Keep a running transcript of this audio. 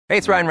Hey,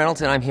 it's Ryan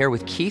Reynolds, and I'm here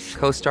with Keith,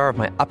 co-star of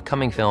my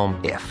upcoming film,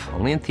 If,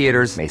 only in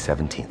theaters May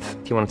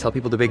 17th. Do you want to tell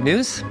people the big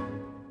news?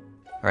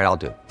 All right, I'll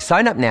do it.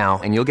 Sign up now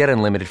and you'll get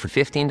unlimited for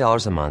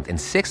 $15 a month and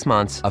 6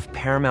 months of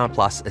Paramount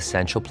Plus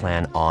Essential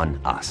Plan on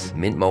us.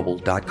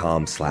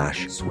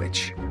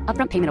 MintMobile.com/switch.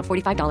 Upfront payment of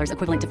 $45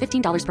 equivalent to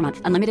 $15 per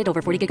month. Unlimited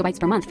over 40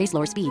 gigabytes per month. Face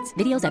lower speeds.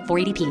 Videos at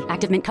 480p.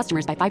 Active Mint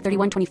customers by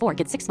 531.24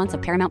 get 6 months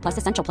of Paramount Plus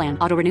Essential Plan.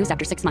 Auto renews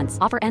after 6 months.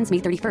 Offer ends May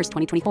 31st,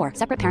 2024.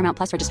 Separate Paramount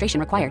Plus registration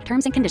required.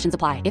 Terms and conditions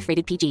apply if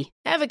rated PG.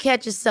 Ever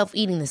catch yourself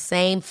eating the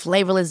same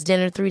flavorless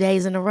dinner 3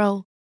 days in a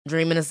row?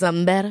 Dreaming of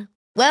something better?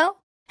 Well,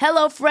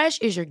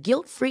 HelloFresh is your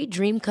guilt-free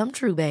dream come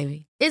true,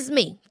 baby. It's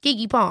me,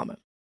 Keke Palmer.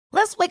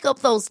 Let's wake up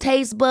those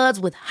taste buds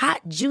with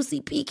hot,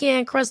 juicy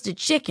pecan-crusted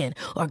chicken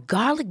or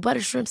garlic butter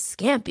shrimp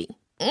scampi.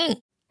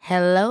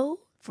 Hello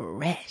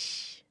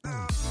Fresh.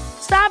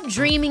 Stop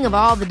dreaming of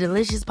all the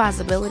delicious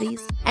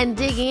possibilities and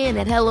dig in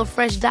at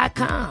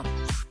HelloFresh.com.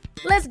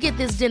 Let's get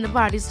this dinner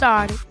party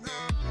started.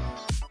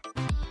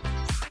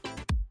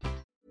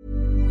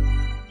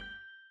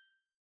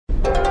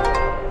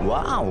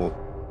 Wow.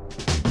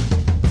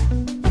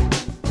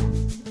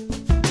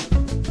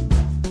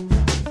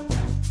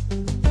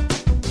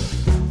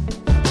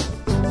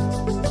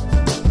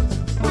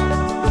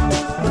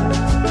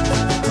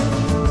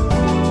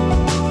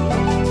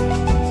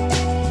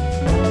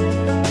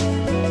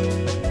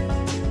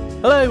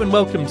 Hello and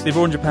welcome to the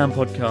Abroad in Japan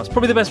podcast,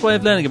 probably the best way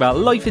of learning about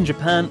life in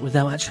Japan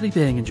without actually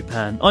being in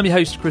Japan. I'm your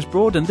host, Chris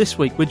Broad, and this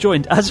week we're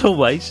joined, as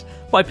always,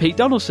 by Pete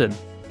Donaldson,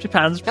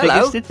 Japan's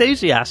biggest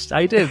enthusiast. How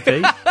you doing,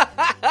 Pete?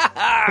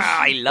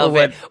 I love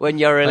it when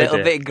you're a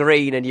little bit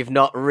green and you've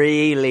not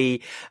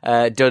really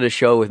done a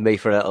show with me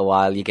for a little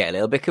while. You get a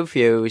little bit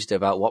confused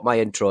about what my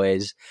intro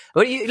is.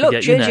 But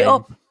look, change it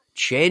up.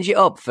 Change it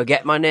up.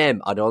 Forget my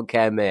name. I don't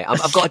care, mate.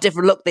 I've got a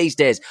different look these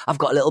days. I've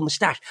got a little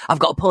moustache. I've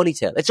got a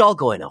ponytail. It's all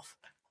going off.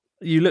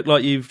 You look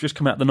like you've just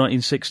come out of the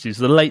 1960s,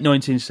 the late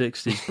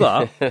 1960s.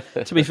 But,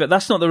 to be fair,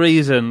 that's not the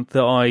reason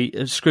that I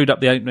screwed up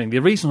the opening. The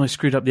reason I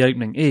screwed up the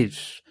opening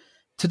is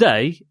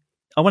today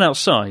I went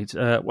outside.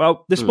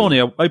 This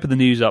morning I opened the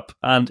news up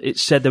and it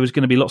said there was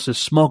going to be lots of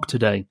smog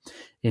today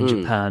in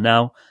Japan.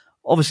 Now,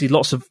 obviously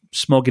lots of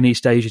smog in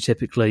East Asia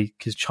typically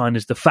because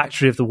China's the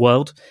factory of the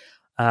world.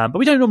 But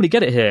we don't normally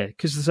get it here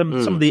because some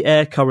of the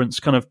air currents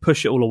kind of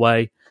push it all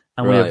away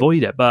and we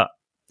avoid it. But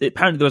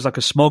apparently there was like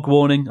a smog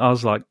warning. I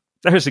was like,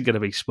 there isn't going to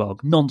be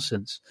smog.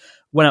 Nonsense.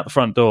 Went out the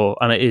front door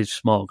and it is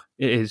smog.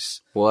 It is.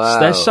 Wow.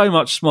 There's so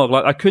much smog.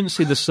 Like I couldn't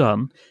see the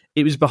sun.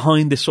 It was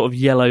behind this sort of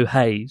yellow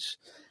haze.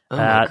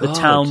 The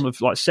town of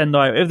like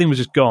Sendai, everything was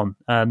just gone.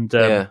 And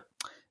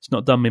it's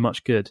not done me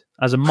much good.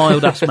 As a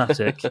mild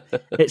asthmatic,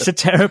 it's a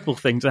terrible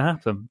thing to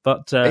happen.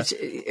 But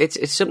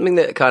it's something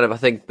that kind of I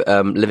think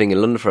living in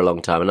London for a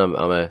long time, and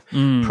I'm a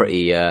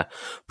pretty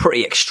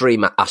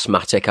extreme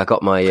asthmatic. I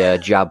got my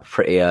jab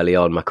pretty early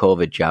on, my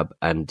COVID jab,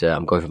 and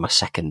I'm going for my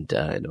second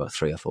in about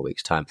 3 or 4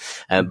 weeks' time.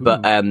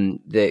 But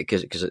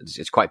because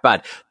it's quite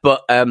bad.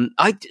 But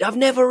I've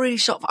never really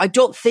I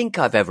don't think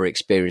I've ever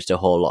experienced a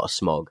whole lot of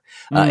smog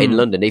in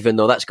London, even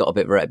though that's got a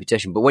bit of a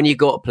reputation. But when you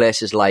go to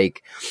places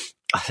like,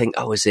 I think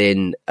I was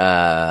in,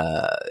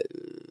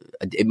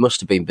 it must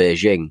have been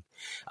Beijing.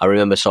 I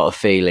remember sort of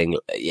feeling,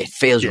 it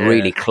feels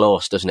really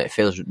close, doesn't it? It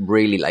feels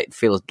really like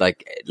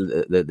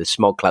the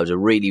smog clouds are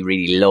really,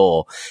 really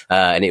low,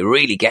 and it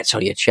really gets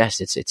on your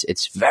chest.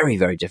 It's very,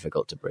 very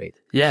difficult to breathe.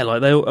 Yeah,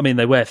 like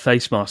they wear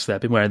face masks there.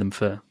 I've been wearing them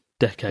for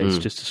decades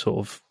just to sort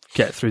of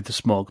get through the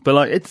smog. But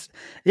like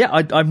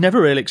I've never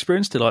really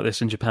experienced it like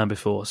this in Japan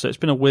before, so it's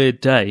been a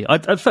weird day.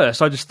 At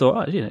first I just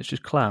thought, it's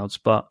just clouds,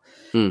 but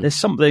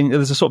there's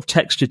a sort of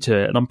texture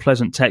to it, an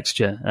unpleasant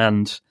texture,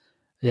 and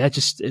it's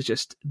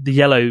just the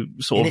yellow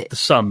sort of the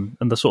sun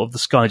and the sort of the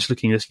sky just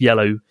looking at this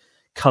yellow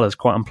colour is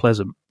quite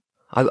unpleasant.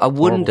 I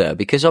wonder,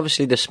 because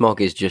obviously the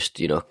smog is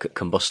just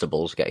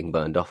combustibles getting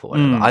burned off or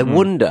whatever. I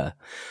wonder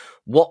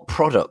what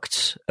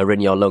products are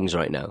in your lungs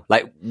right now,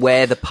 like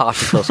where the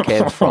particles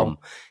came from.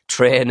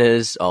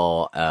 Trainers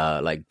or I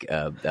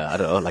don't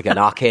know, like an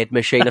arcade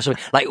machine or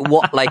something,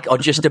 or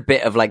just a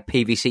bit of like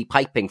PVC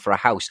piping for a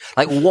house.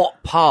 Like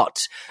what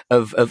part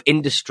of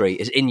industry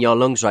is in your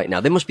lungs right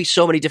now? There must be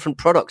so many different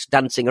products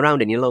dancing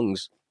around in your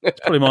lungs. It's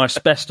probably my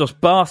asbestos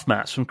bath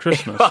mats from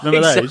Christmas.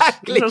 Remember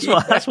exactly, those?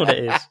 That's what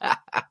it is.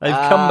 They've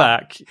come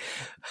back,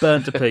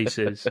 burnt to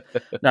pieces.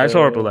 No, it's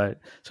horrible though.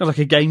 Sounds like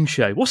a game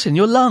show. What's in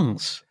your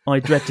lungs?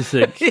 I dread to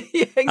think.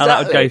 Exactly. How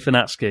that would go for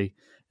Natsuki.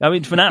 I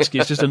mean, for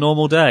Natsuki, it's just a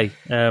normal day.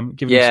 Given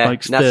he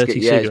smokes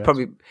 30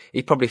 cigarettes.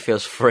 He probably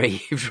feels free.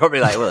 He's probably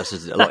like, well, this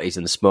is a lot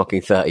easier than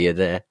smoking 30 a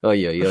day.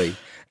 Chewing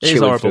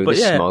horrible, through the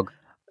smog.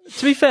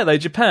 To be fair, though,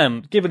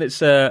 Japan, given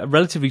it's a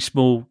relatively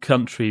small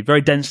country,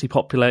 very densely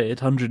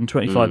populated,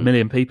 125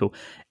 million people,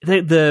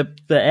 the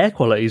air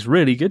quality is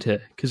really good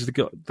here because they've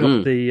got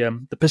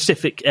the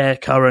Pacific air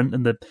current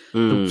and the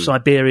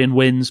Siberian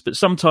winds, but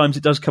sometimes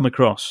it does come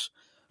across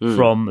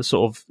from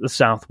sort of the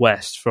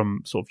southwest,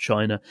 from sort of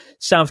China.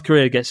 South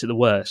Korea gets it the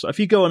worst. If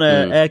you go on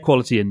an air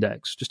quality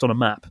index, just on a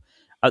map,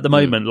 at the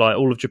moment, like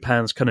all of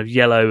Japan's kind of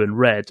yellow and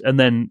red, and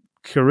then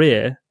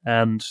Korea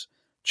and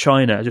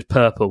China, just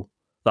purple.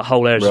 That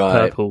whole area is just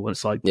Right. purple, and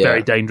it's like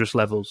very dangerous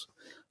levels.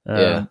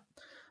 Yeah.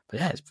 But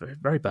yeah, it's very,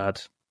 very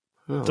bad.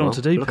 Oh, Don't know what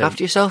to do, look Pete.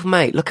 after yourself,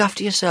 mate. Look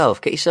after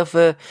yourself. Get yourself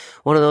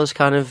one of those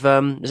kind of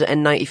is it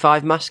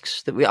N95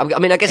 masks?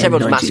 I guess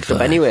everyone's masked up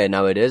N95. anyway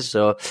nowadays,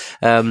 so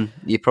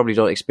you probably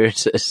don't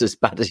experience it as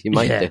bad as you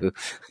might do.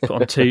 Put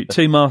on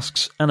two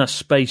masks and a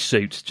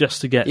spacesuit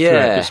just to get through it.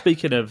 Yeah. But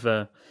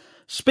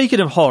speaking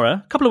of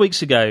horror, a couple of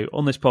weeks ago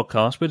on this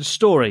podcast, we had a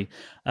story.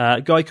 A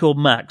guy called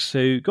Max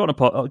who got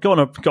on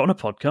a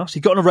podcast. He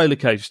got on a roller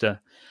coaster,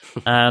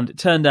 and it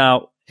turned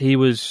out he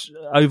was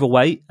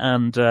overweight,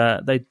 and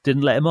they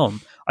didn't let him on.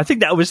 I think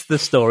that was the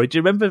story. Do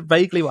you remember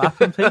vaguely what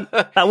happened, Pete?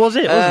 That was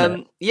it, wasn't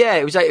it? Yeah,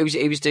 it was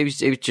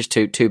just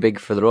too big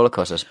for the roller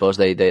coaster. I suppose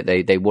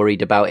they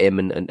worried about him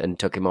and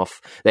took him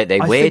off. They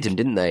weighed him,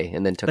 didn't they?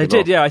 And then took him off. They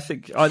did, yeah. I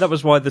think that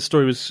was why the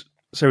story was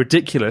so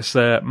ridiculous.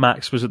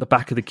 Max was at the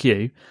back of the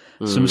queue.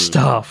 Some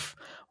staff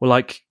were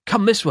like,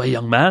 "Come this way,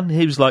 young man."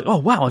 He was like, "Oh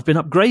wow, I've been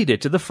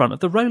upgraded to the front of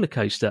the roller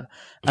coaster,"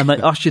 and they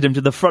ushered him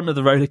to the front of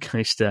the roller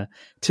coaster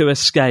to a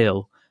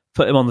scale.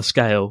 Put him on the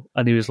scale,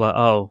 and he was like,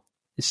 "Oh,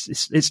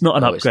 it's not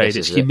an upgrade;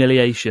 it's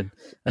humiliation."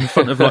 And in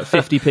front of like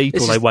 50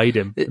 people, they weighed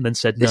him and then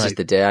said, "No." This is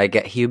the day I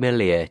get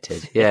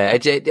humiliated. Yeah,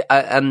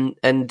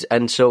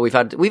 and so we've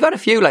had a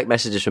few like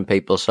messages from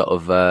people sort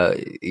of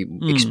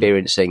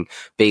experiencing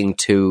being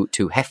too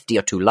hefty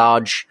or too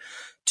large.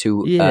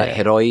 To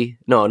hiroi,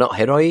 no, not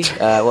hiroi.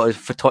 What was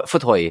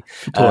futoi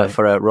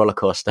for a roller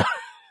coaster?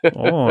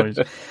 Oh,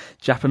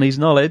 Japanese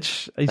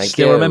knowledge. He Thank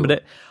still you. remembered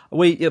it.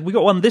 We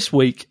got one this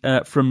week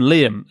from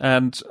Liam,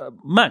 and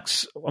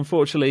Max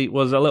unfortunately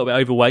was a little bit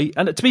overweight.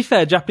 And to be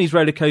fair, Japanese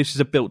roller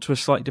coasters are built to a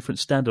slightly different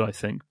standard, I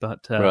think.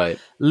 But Right.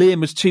 Liam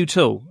was too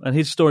tall, and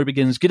his story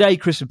begins: "G'day,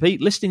 Chris and Pete.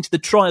 Listening to the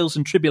trials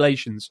and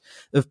tribulations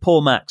of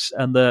poor Max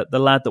and the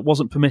lad that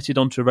wasn't permitted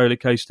onto a roller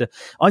coaster,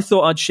 I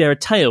thought I'd share a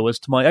tale as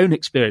to my own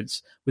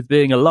experience with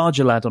being a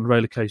larger lad on a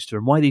roller coaster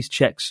and why these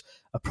checks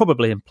are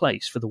probably in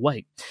place for the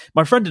weight.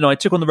 My friend and I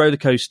took on the roller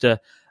coaster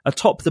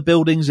atop the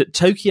buildings at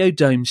Tokyo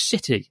Dome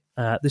City.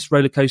 This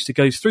roller coaster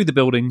goes through the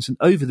buildings and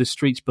over the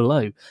streets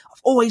below.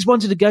 I've always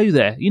wanted to go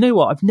there. You know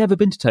what? I've never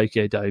been to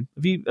Tokyo Dome.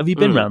 Have you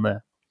been round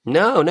there?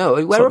 No. It's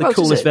like Whereabouts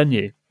the coolest is it?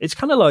 venue. It's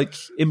kind of like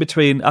in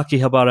between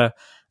Akihabara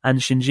and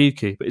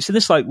Shinjuku, but it's in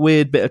this like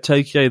weird bit of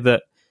Tokyo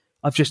that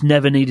I've just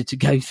never needed to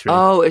go through.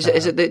 Oh, is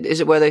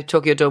it where the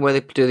Tokyo Dome where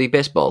they do the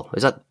baseball?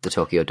 Is that the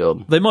Tokyo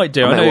Dome? They might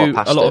do. I I may know walk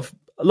past a lot it.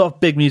 of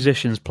big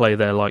musicians play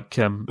there, like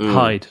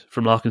Hyde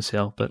from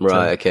Larkinsale. But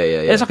Right, okay,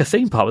 yeah. There's like a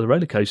theme park with a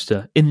roller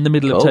coaster in the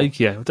middle of Cool.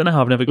 Tokyo. I don't know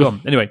how I've never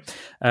gone. Anyway,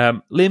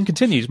 Liam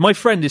continues. My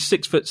friend is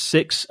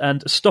 6'6"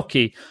 and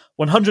stocky,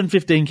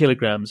 115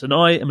 kilograms, and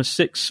I am a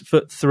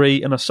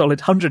 6'3" and a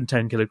solid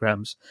 110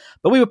 kilograms.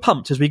 But we were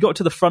pumped as we got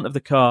to the front of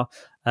the car.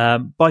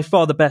 By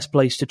far the best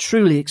place to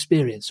truly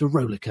experience a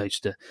roller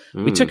coaster.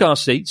 We took our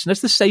seats, and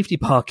as the safety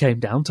bar came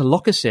down to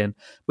lock us in,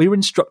 we were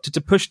instructed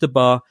to push the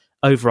bar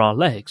over our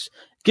legs.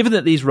 Given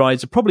that these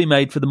rides are probably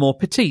made for the more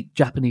petite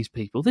Japanese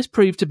people, this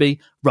proved to be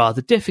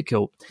rather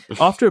difficult.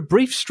 After a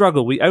brief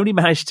struggle, we only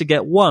managed to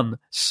get one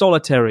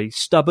solitary,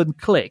 stubborn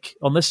click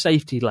on the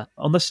safety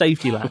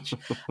latch.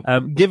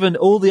 Given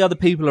all the other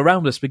people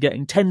around us were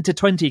getting 10 to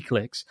 20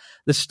 clicks,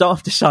 the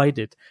staff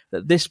decided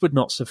that this would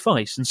not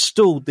suffice and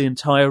stalled the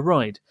entire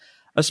ride.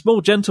 A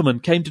small gentleman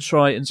came to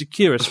try and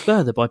secure us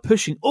further by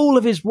pushing all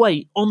of his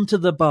weight onto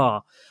the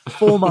bar.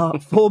 Four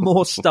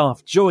more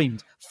staff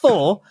joined.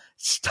 Four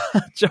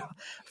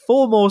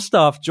more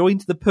staff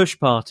joined the push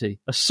party.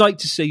 A sight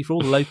to see for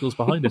all the locals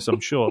behind us,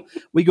 I'm sure.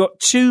 We got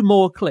 2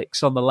 more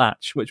clicks on the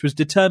latch, which was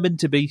determined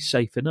to be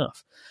safe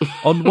enough.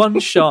 On one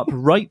sharp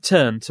right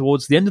turn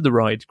towards the end of the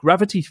ride,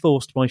 gravity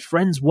forced my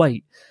friend's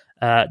weight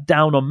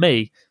down on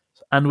me,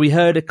 and we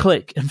heard a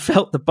click and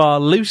felt the bar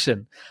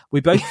loosen.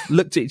 We both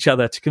looked at each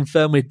other to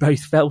confirm we'd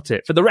both felt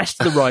it. For the rest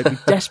of the ride, we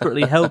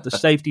desperately held the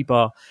safety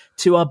bar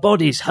to our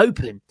bodies,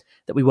 hoping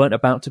that we weren't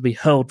about to be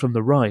hurled from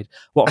the ride.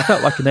 What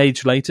felt like an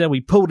age later,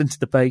 we pulled into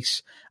the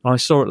base, and I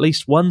saw at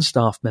least one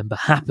staff member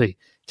happy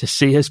to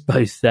see us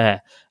both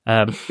there.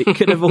 It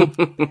could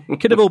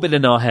have all been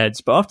in our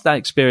heads, but after that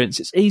experience,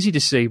 it's easy to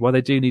see why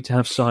they do need to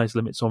have size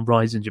limits on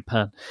rides in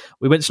Japan.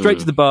 We went straight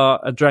to the bar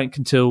and drank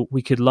until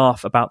we could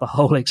laugh about the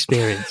whole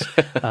experience.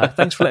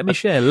 Thanks for letting me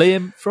share.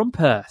 Liam from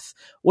Perth.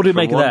 What do we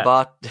make of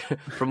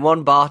that? From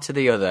one bar to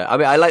the other. I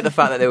mean, I like the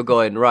fact that they were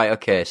going, right,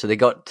 okay, so they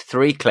got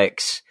 3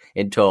 clicks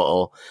in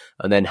total,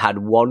 and then had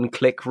 1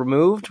 click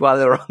removed while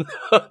they were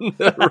on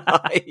the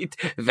ride.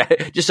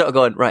 Just sort of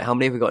going, right, how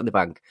many have we got in the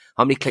bank?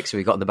 How many clicks have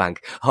we got in the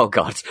bank? Oh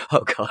God.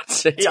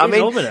 It's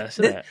ominous,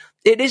 isn't it?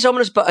 It is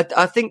ominous, but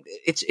I think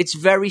it's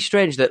very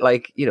strange that,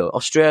 like, you know,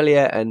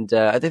 Australia and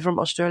are they from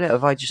Australia?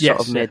 Have I just sort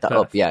of made that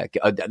up? Yeah,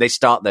 they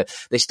start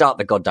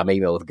the goddamn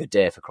email with "good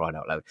day" for crying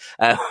out loud.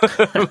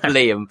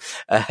 Liam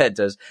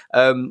does.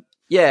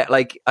 Yeah,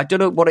 like I don't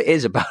know what it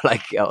is about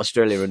like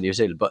Australia and New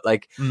Zealand, but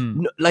like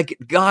like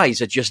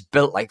guys are just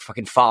built like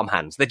fucking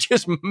farmhands. They're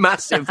just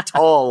massive,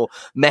 tall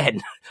men,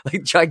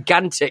 like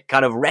gigantic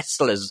kind of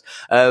wrestlers.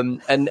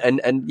 And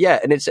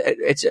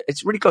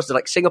it's really close to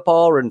like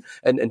Singapore and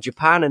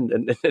Japan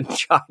and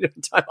China.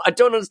 I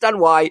don't understand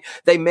why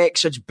they make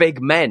such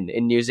big men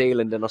in New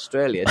Zealand and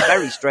Australia. It's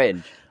very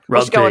strange.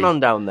 What's going on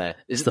down there?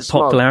 Is the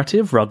popularity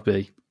of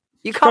rugby?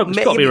 You can't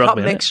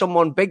make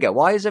someone bigger.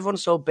 Why is everyone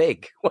so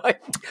big? Why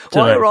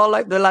are all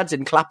like the lads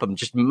in Clapham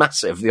just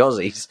massive? The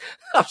Aussies,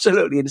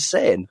 absolutely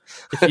insane.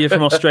 If you're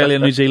from Australia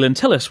and New Zealand,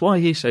 tell us, why are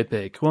you so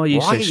big? Why are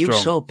you so strong? Why are you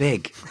so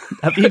big?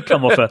 Have you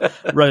come off a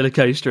roller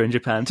coaster in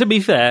Japan? To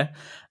be fair,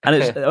 and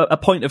it's a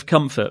point of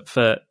comfort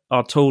for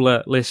our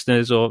taller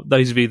listeners or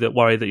those of you that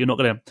worry that you're not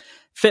going to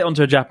fit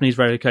onto a Japanese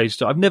roller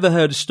coaster. I've never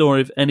heard a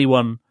story of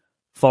anyone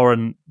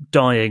foreign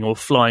dying or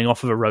flying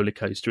off of a roller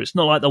coaster. It's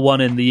not like the one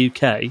in the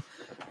UK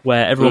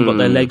where everyone got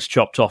their legs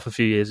chopped off a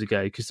few years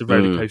ago because the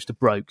roller coaster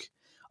broke.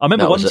 I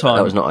remember one time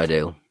that was not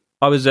ideal.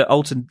 I was at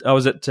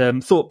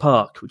Thorpe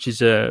Park, which is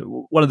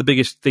one of the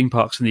biggest theme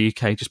parks in the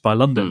UK, just by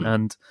London,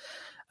 and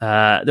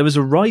there was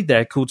a ride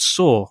there called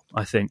Saw,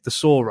 I think, the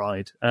Saw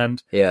ride,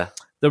 and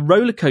the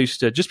roller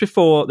coaster just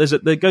before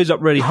it goes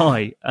up really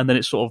high, and then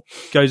it sort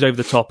of goes over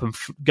the top and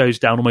goes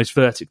down almost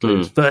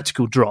vertically. It's a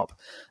vertical drop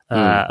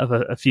of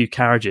a few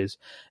carriages.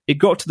 It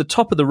got to the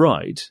top of the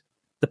ride,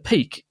 the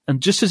peak,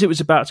 and just as it was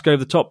about to go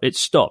over the top, it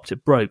stopped,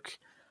 it broke.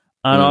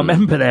 And I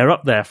remember they're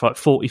up there for like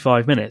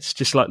 45 minutes,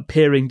 just like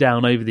peering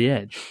down over the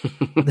edge.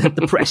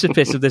 the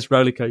precipice of this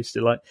roller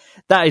coaster, like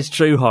that is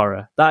true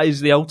horror. That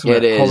is the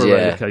ultimate horror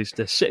roller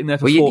coaster, sitting there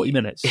for 40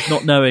 minutes,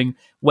 not knowing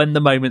when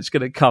the moment's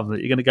going to come that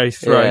you're going to go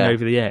throwing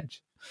over the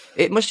edge.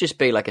 It must just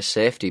be like a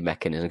safety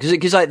mechanism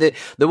because like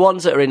the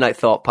ones that are in like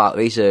Thorpe Park,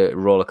 these are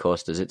roller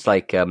coasters. It's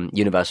like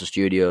Universal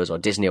Studios or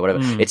Disney or whatever.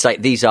 It's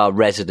like these are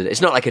resident.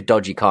 It's not like a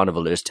dodgy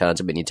carnival that just turns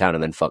up in your town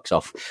and then fucks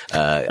off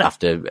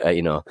after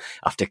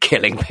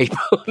killing people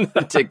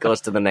and it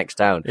goes to the next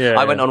town.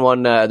 I went on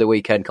one the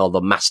weekend called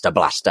the Master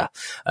Blaster,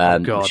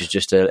 which is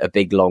just a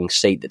big long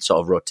seat that sort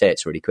of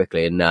rotates really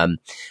quickly. And I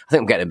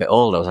think I'm getting a bit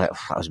old. I was like,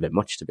 that was a bit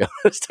much, to be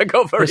honest. I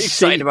got very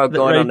excited about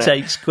going on it.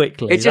 Rotates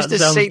quickly. It's just a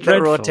seat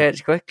that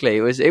rotates quickly.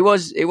 It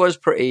was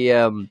pretty.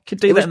 You could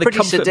do that in the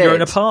comfort of your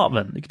own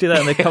apartment. You could do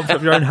that in the comfort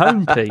of your own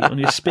home, Pete, on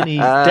your spinny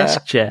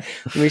desk chair.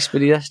 My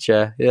spinny desk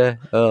chair, yeah.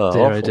 Oh,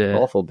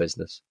 awful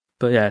business.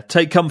 But yeah,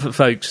 take comfort,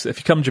 folks. If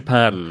you come to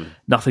Japan,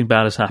 nothing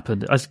bad has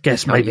happened. I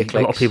guess maybe a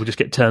lot of people just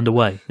get turned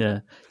away.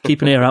 Yeah,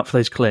 keep an ear out for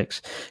those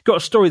clicks. Got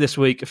a story this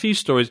week. A few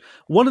stories.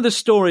 One of the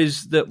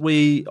stories that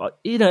we,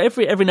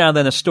 every now and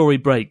then a story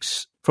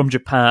breaks from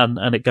Japan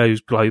and it goes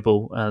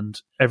global, and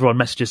everyone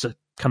messages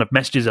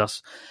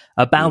us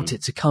about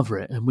it to cover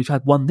it. And we've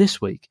had one this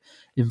week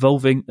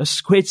involving a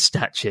squid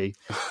statue.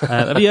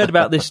 Have you heard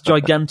about this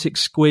gigantic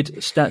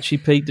squid statue,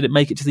 Pete? Did it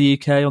make it to the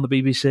UK on the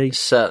BBC?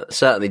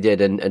 Certainly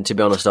did. And to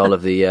be honest, all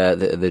of the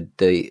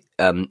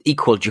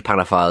equal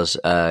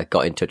Japanophiles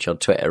got in touch on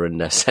Twitter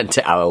and sent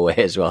it our way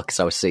as well because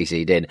I was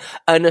CC'd in.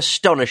 An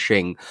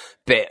astonishing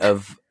bit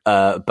of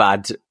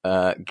bad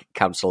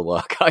council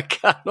work. I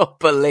cannot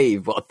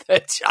believe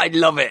I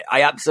love it.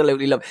 I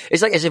absolutely love it.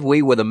 It's like as if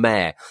we were the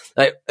mayor.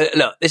 Like,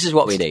 look, this is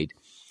what we need.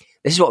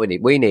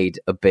 We need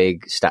a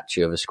big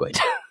statue of a squid.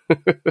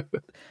 It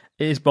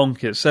is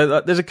bonkers.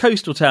 So there's a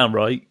coastal town,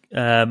 right?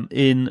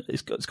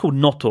 It's called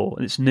Noto,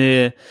 and it's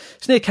near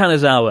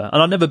Kanazawa.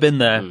 And I've never been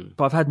there,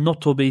 but I've had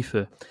Noto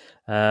bifu,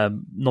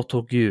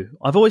 Noto gyu.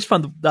 I've always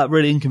found that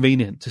really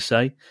inconvenient to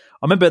say.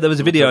 I remember there was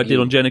a video I did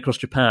on Journey Across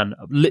Japan,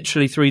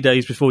 literally 3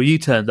 days before you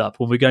turned up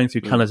when we were going through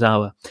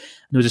Kanazawa.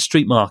 And there was a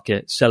street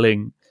market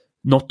selling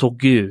Noto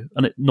gyu,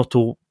 and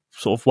Noto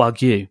sort of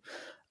wagyu.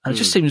 And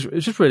it's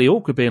just really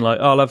awkward being like,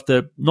 I'll have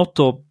the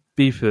Noto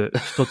beef.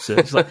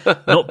 It's like,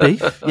 not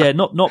beef? Yeah,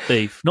 not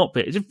beef, not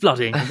beef. It's just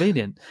bloody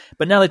inconvenient.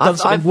 But now they've done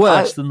something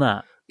worse than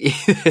that.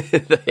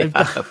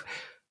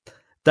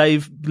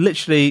 They've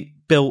literally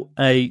built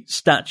a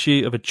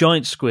statue of a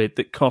giant squid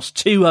that cost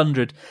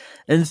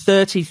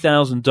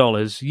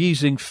 $230,000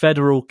 using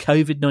federal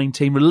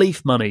COVID-19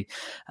 relief money.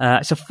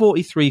 It's a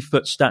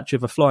 43-foot statue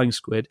of a flying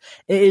squid.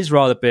 It is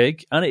rather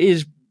big, and it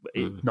is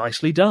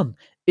nicely done.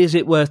 Is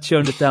it worth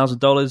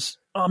 $200,000?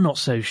 I'm not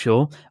so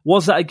sure.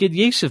 Was that a good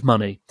use of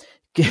money,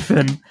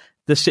 given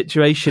the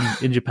situation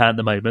in Japan at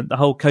the moment? The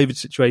whole COVID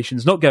situation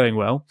is not going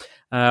well.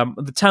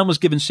 The town was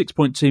given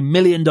 $6.2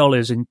 million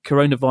in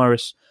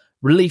coronavirus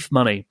relief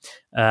money.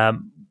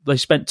 They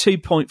spent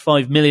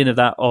 $2.5 million of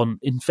that on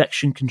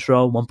infection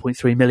control,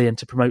 $1.3 million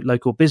to promote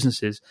local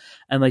businesses,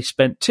 and they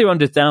spent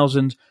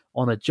 $200,000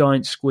 on a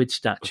giant squid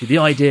statue. The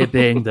idea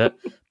being that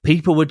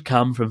people would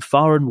come from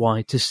far and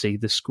wide to see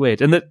the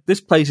squid, and that this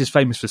place is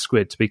famous for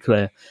squid. To be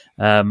clear,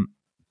 not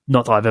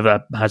that I've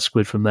ever had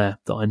squid from there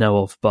that I know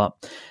of, but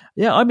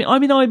yeah, I'm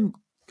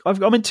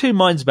in two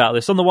minds about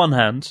this. On the one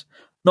hand,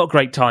 not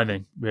great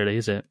timing, really,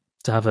 is it,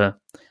 to have a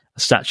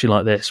statue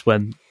like this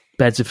when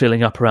beds are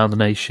filling up around the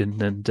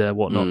nation and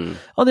whatnot.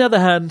 On the other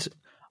hand,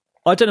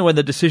 I don't know when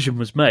the decision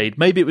was made.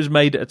 Maybe it was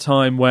made at a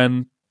time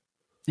when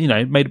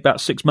made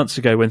about 6 months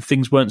ago when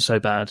things weren't so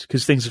bad,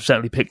 because things have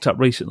certainly picked up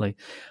recently.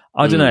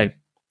 I don't know.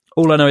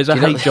 All I know is I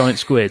hate giant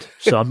squid,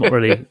 so I'm not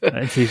really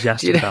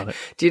enthusiastic about it.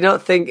 Do you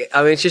not think?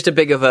 I mean, it's just a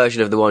bigger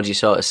version of the ones you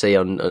sort of see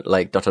on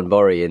like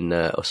Dotonbori in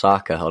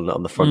Osaka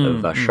on the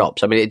front of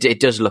shops. I mean, it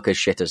does look as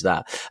shit as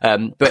that,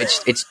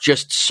 but it's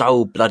just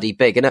so bloody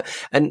big. And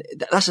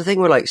that's the thing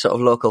with like sort of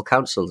local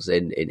councils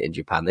in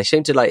Japan. They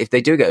seem to, like, if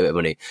they do get a bit of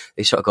money,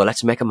 they sort of go,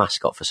 let's make a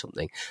mascot for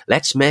something.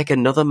 Let's make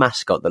another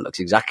mascot that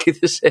looks exactly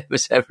the same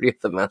as every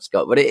other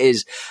mascot. But it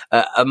is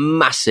a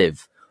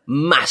massive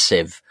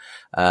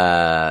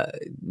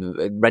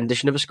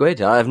rendition of a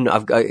squid.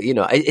 I've got,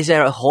 is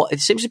there a hole? It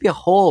seems to be a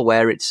hole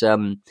where its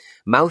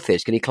mouth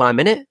is. Can you climb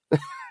in it?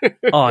 Is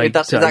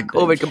that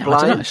COVID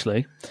compliant? I don't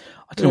actually.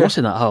 I don't know what's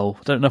in that hole.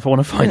 I don't know if I want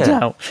to find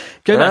out.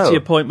 Going back to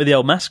your point with the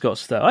old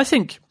mascots, though, I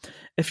think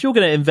if you're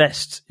going to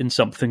invest in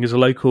something as a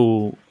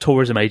local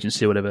tourism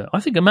agency or whatever,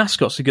 I think a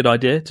mascot's a good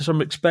idea to some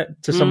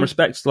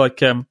respects.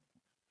 Like,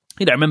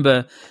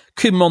 remember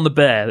Kumon the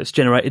bear that's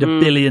generated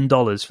 $1 billion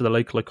for the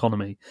local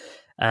economy.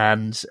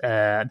 And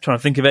I'm trying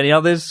to think of any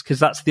others, because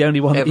that's the only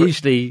one that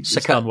usually is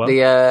done well.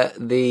 What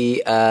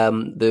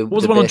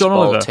was the one on John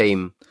Oliver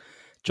team?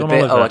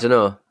 Oliver. I don't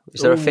know.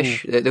 Is there a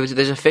fish?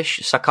 There's a fish,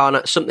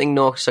 Sakana, something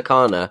no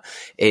Sakana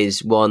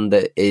is one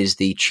that is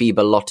the Chiba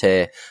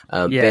Lotte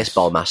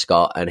baseball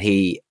mascot, and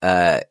he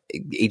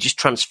just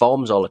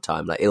transforms all the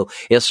time. Like he'll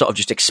sort of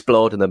just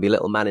explode, and there'll be a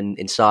little man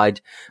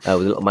inside with a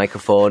little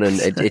microphone,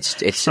 and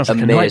it's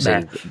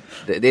amazing.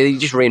 He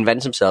just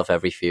reinvents himself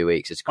every few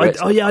weeks. It's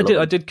great.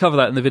 I did cover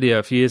that in the video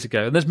a few years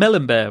ago. And there's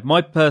Melon Bear,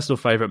 my personal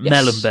favourite,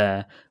 Melon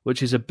Bear,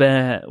 which is a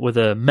bear with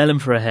a melon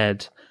for a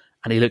head.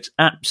 And he looks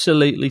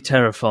absolutely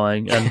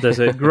terrifying. And there's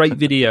a great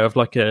video of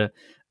like a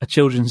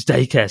children's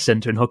daycare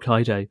centre in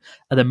Hokkaido.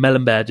 And then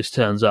Melon Bear just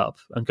turns up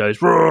and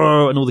goes,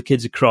 roar, and all the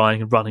kids are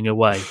crying and running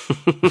away.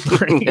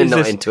 They're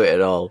not into it at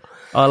all.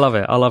 I love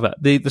it.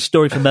 The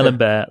story for Melon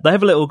Bear, they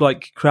have a little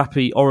like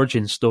crappy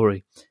origin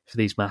story for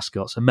these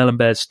mascots. And Melon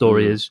Bear's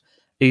story is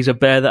he's a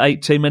bear that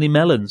ate too many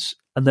melons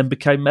and then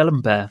became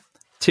Melon Bear.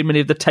 Too many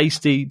of the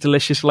tasty,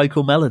 delicious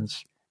local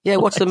melons. Yeah,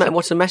 what's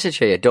the message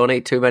here? Don't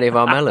eat too many of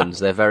our melons.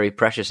 They're very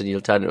precious and you'll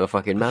turn into a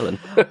fucking melon.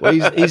 Well,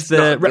 he's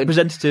the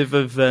representative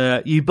of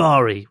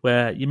Yubari,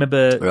 where you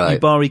remember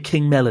Yubari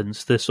King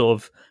melons, the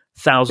sort of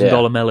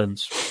 $1,000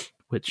 melons,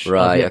 which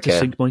I've yet to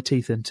sink my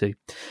teeth into.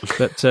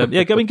 But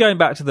going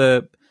back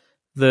to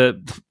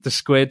the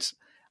squid,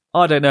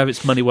 I don't know if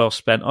it's money well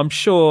spent. I'm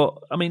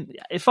sure, I mean,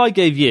 if I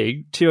gave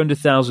you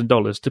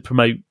 $200,000 to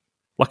promote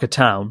like a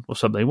town or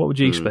something, what would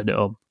you spend it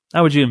on?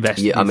 How would you invest?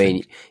 I'd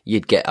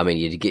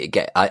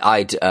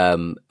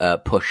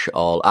push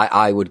all.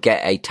 I would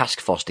get a task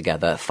force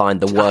together,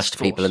 find the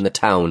worst people in the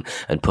town,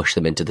 and push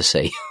them into the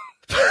sea.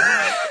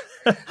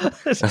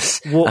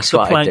 Walk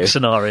the plank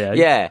scenario.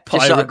 Yeah,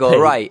 just sort of go,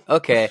 right,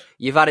 okay,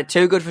 you've had it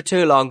too good for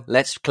too long.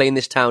 Let's clean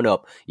this town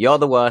up. You're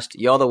the worst.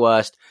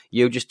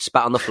 You just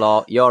spat on the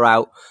floor. You're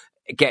out.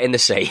 Get in the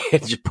sea.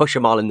 Just push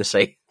them all in the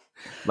sea.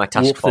 My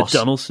task force. The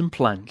Donaldson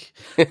plank.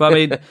 But I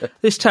mean,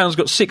 this town's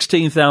got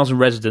 16,000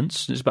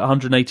 residents. It's about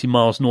 180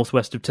 miles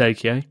northwest of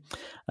Tokyo.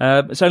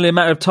 It's only a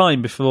matter of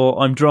time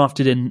before I'm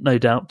drafted in, no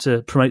doubt,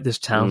 to promote this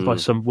town by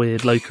some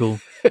weird local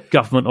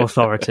government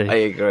authority. I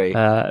agree.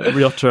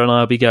 Ryota and I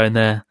will be going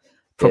there,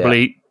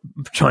 probably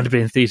trying to be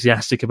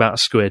enthusiastic about a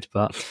squid,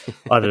 but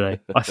I don't know.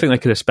 I think they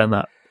could have spent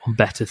that on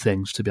better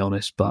things, to be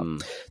honest, but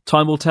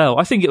time will tell.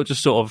 I think it'll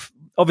just sort of,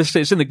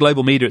 obviously it's in the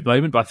global media at the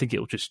moment, but I think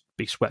it'll just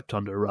be swept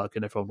under a rug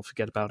and everyone will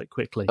forget about it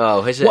quickly.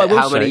 Oh, is it?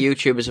 How many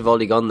YouTubers have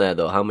already gone there,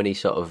 though? How many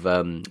sort of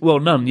well,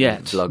 none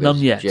yet. Vloggers, none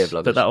yet.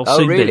 J-vloggers. But that'll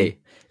soon really? be.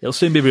 It'll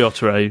soon be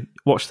Ryotaro.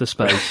 Watch the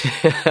space.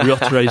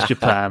 Ryotaro's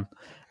Japan.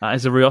 That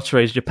is a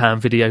Ryotaro's Japan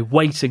video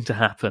waiting to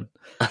happen.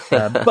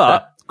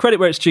 But credit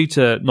where it's due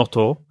to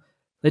Noto.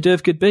 They do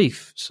have good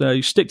beef.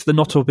 So stick to the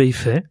Noto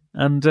beef here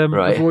and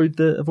avoid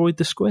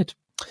the squid.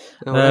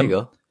 Oh, there you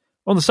go.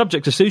 On the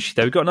subject of sushi,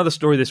 though, we've got another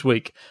story this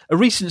week. A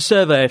recent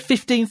survey of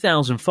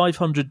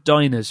 15,500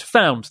 diners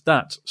found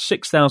that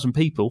 6,000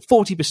 people,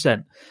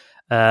 40%,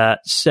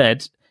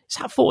 said... Is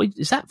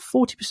that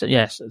 40%?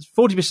 Yes,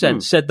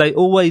 40% said they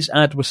always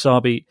add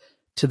wasabi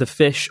to the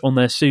fish on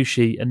their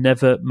sushi and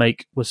never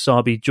make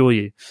wasabi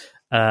joyu.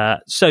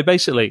 So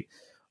basically,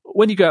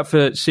 when you go out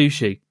for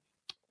sushi,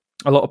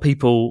 a lot of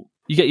people...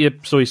 You get your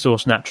soy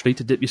sauce naturally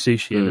to dip your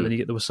sushi in, and then you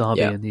get the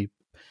wasabi and you...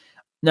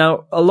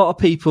 Now, a lot of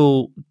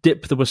people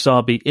dip the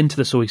wasabi into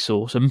the soy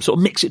sauce and sort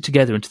of mix it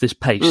together into this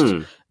paste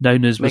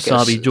known as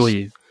wasabi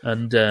joyu.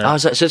 And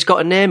so it's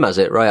got a name, has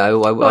it? Right. I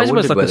it's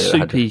almost like a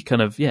soupy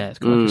kind of, it's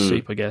kind of like a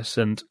soup, I guess.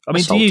 And I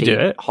mean, salty, do you do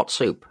it? Hot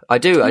soup. I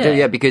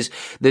do, because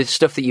the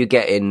stuff that you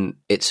get in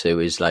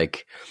Itsu is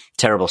like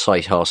terrible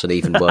soy sauce and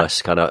even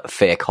worse, kind of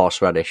fake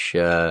horseradish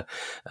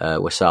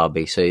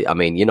wasabi. So, I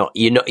mean,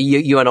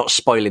 you are not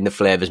spoiling the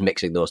flavours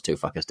mixing those two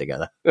fuckers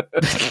together.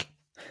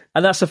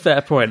 And that's a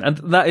fair point. And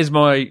that is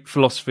my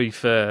philosophy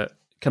for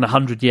kind of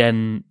 100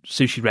 yen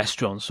sushi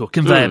restaurants or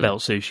conveyor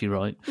belt sushi,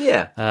 right?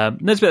 Yeah.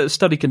 There's been a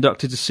study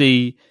conducted to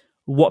see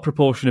what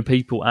proportion of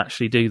people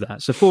actually do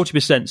that. So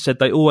 40% said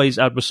they always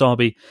add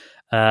wasabi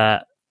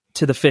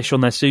to the fish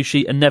on their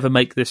sushi and never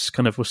make this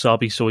kind of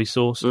wasabi soy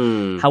sauce.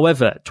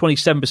 However,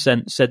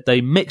 27% said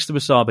they mix the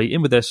wasabi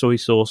in with their soy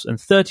sauce, and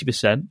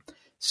 30%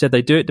 said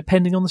they do it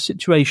depending on the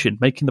situation,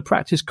 making the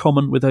practice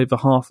common with over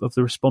half of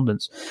the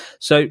respondents.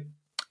 So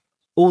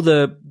all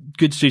the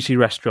good sushi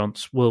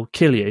restaurants will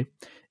kill you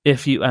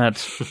if you add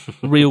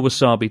real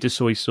wasabi to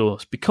soy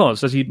sauce,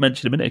 because, as you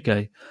mentioned a minute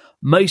ago,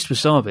 most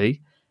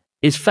wasabi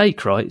is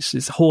fake, right?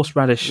 It's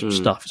horseradish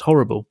stuff. It's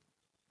horrible.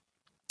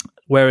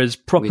 Whereas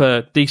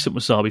proper, decent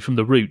wasabi from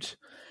the root,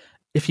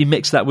 if you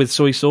mix that with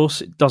soy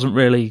sauce, it doesn't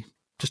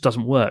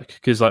work,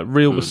 because like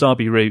real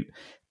wasabi root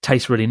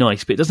tastes really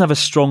nice, but it doesn't have a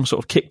strong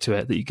sort of kick to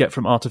it that you get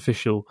from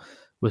artificial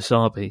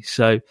wasabi.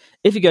 So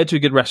if you go to a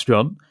good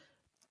restaurant,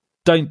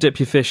 don't dip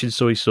your fish in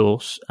soy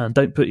sauce and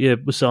don't put your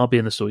wasabi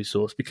in the soy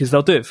sauce, because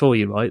they'll do it for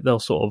you, right? They'll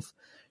sort of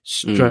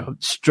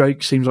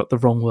stroke seems like the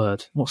wrong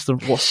word. What's the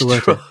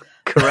word?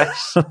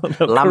 Caress.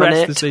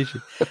 Laminate the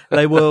sushi.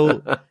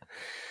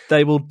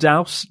 They will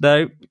douse.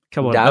 No,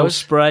 come on. They'll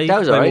spray.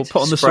 Douse, they right. will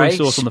put on the spray,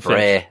 soy sauce on the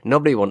spray. fish.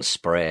 Nobody wants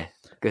spray.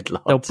 Good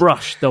lord. They'll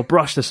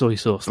brush the soy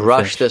sauce on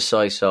Brush the the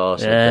soy sauce.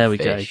 There we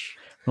fish.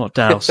 go. Not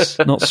douse,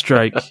 not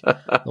stroke.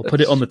 They'll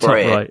put it on the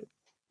Spray. top right,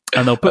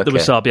 and they'll put the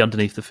wasabi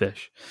underneath the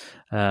fish.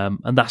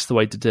 And that's the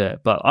way to do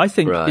it. But I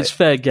think it's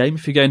fair game.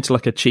 If you're going to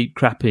like a cheap,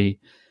 crappy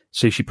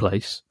sushi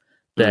place,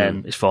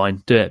 then it's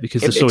fine. Do it,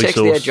 because the soy sauce... It takes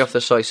the edge off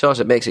the soy sauce.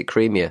 It makes it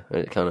creamier. And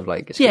it kind of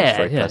like, it's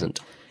very pleasant.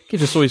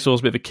 Gives the soy sauce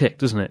a bit of a kick,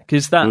 doesn't it?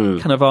 Because that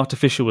kind of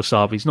artificial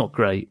wasabi is not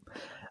great.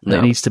 No.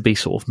 It needs to be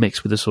sort of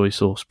mixed with the soy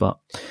sauce. But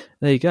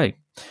there you go.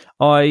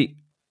 I've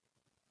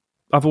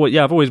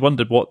always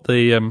wondered what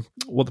the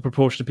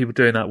proportion of people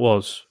doing that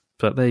was.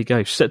 But there you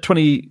go.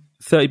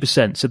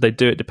 30% said they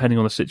do it depending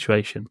on the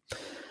situation.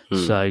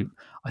 So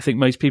I think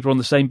most people are on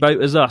the same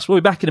boat as us. We'll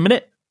be back in a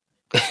minute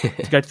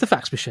to go to the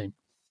fax machine.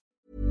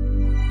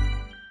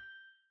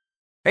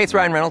 Hey, it's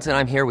Ryan Reynolds, and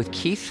I'm here with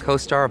Keith,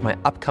 co-star of my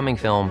upcoming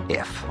film,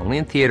 If, only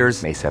in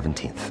theaters May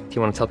 17th. Do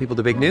you want to tell people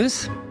the big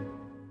news?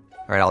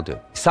 All right, I'll do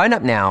it. Sign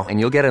up now and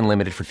you'll get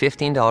unlimited for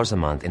 $15 a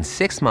month and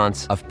 6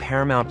 months of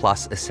Paramount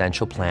Plus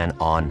Essential Plan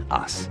on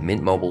us.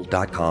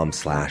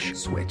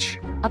 MintMobile.com/switch.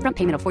 Upfront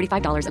payment of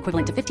 $45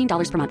 equivalent to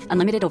 $15 per month.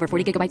 Unlimited over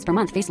 40 gigabytes per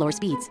month. Face lower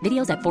speeds.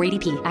 Videos at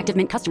 480p. Active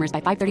Mint customers by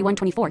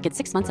 531.24 get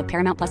 6 months of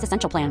Paramount Plus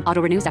Essential Plan. Auto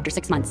renews after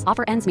 6 months.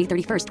 Offer ends May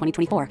 31st,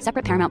 2024.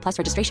 Separate Paramount Plus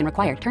registration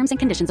required. Terms and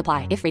conditions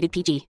apply if rated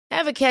PG.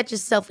 Ever catch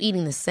yourself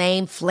eating the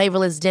same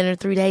flavorless dinner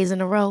 3 days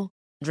in a row?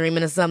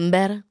 Dreaming of something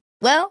better?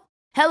 Well,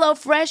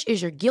 HelloFresh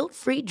is your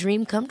guilt-free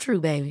dream come true,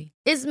 baby.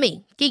 It's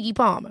me, Keke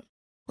Palmer.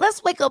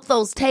 Let's wake up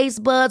those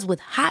taste buds with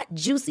hot,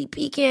 juicy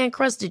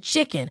pecan-crusted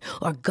chicken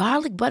or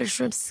garlic butter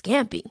shrimp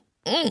scampi.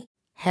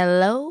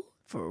 Hello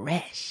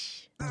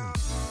Fresh.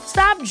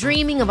 Stop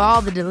dreaming of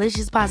all the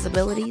delicious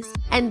possibilities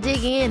and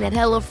dig in at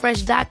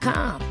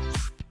HelloFresh.com.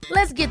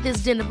 Let's get this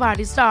dinner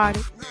party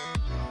started.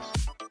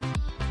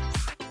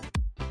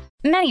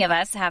 Many of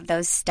us have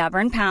those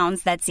stubborn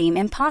pounds that seem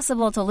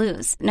impossible to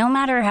lose, no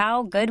matter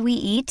how good we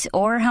eat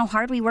or how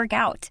hard we work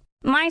out.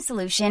 My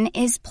solution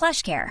is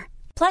PlushCare.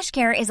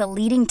 PlushCare is a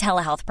leading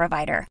telehealth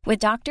provider with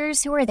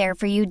doctors who are there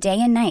for you day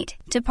and night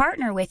to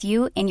partner with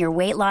you in your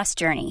weight loss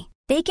journey.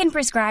 They can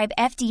prescribe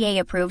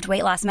FDA-approved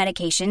weight loss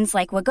medications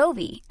like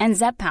Wegovy and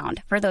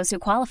Zepbound for those who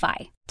qualify.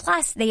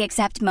 Plus, they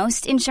accept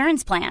most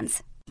insurance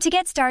plans. To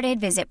get started,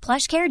 visit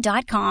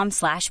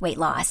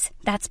plushcare.com/weightloss.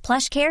 That's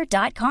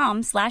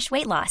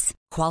plushcare.com/weightloss.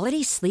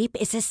 Quality sleep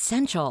is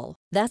essential.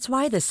 That's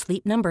why the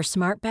Sleep Number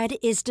Smart Bed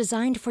is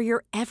designed for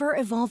your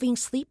ever-evolving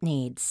sleep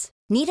needs.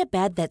 Need a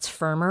bed that's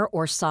firmer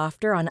or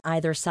softer on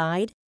either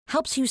side?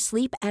 Helps you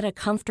sleep at a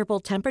comfortable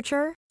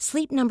temperature?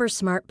 Sleep Number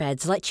Smart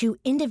Beds let you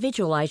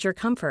individualize your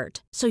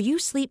comfort, so you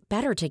sleep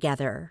better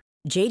together.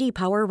 J.D.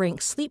 Power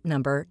ranks Sleep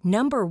Number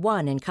number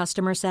 1 in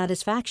customer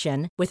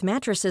satisfaction with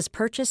mattresses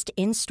purchased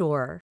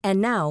in-store. And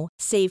now,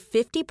 save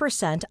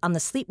 50% on the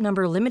Sleep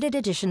Number Limited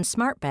Edition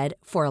Smart Bed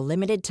for a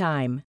limited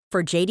time.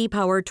 For J.D.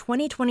 Power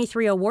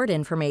 2023 award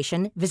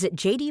information, visit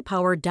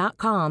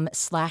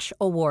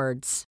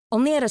jdpower.com/awards.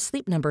 Only at a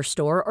Sleep Number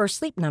store or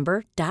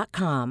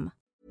sleepnumber.com.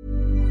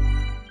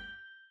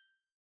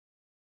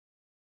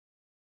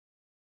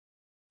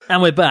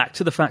 And we're back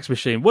to the fax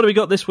machine. What do we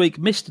got this week,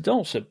 Mr.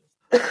 Dawson?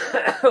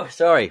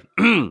 Sorry.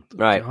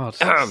 Right. God,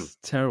 that's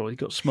terrible. You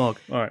got smog.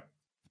 All right.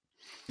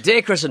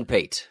 Dear Chris and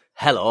Pete,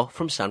 hello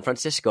from San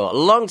Francisco.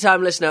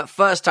 Long-time listener,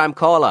 first-time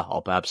caller,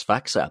 or perhaps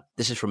faxer.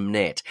 This is from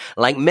Nate.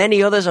 Like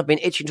many others, I've been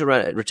itching to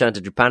return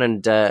to Japan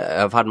and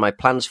I've had my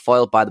plans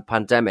foiled by the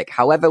pandemic.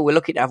 However, we're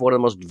lucky to have one of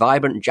the most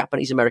vibrant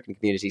Japanese-American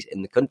communities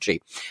in the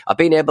country. I've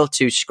been able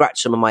to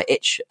scratch some of my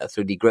itch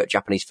through the great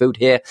Japanese food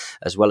here,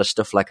 as well as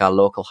stuff like our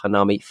local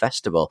Hanami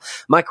Festival.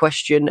 My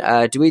question,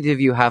 do either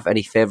of you have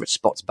any favourite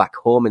spots back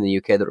home in the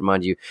UK that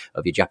remind you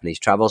of your Japanese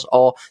travels,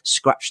 or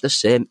scratch the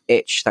same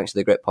itch thanks to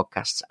the great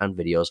podcasts and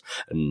videos?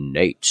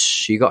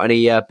 Nate, you got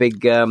any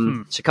big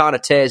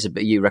Sakana Tears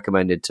that you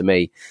recommended to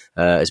me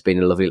has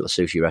been a lovely little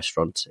sushi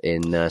restaurant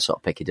in sort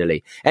of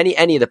Piccadilly.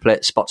 Any of the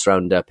spots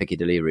around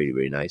Piccadilly are really,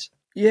 really nice.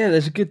 Yeah,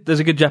 there's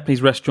a good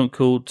Japanese restaurant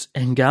called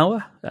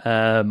Engawa.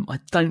 I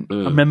don't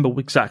remember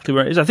exactly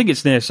where it is. I think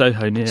it's near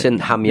Soho. It's in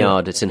Ham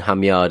Yard. It's in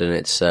Ham Yard, and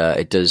it's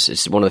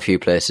one of the few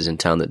places in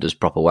town that does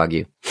proper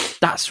Wagyu.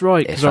 That's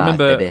right. Because I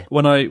remember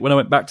when I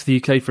went back to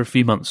the UK for a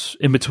few months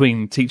in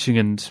between teaching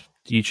and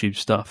YouTube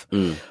stuff,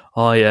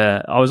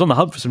 I was on the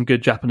hunt for some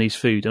good Japanese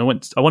food, and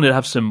I wanted to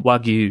have some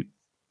Wagyu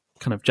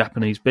kind of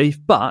Japanese beef,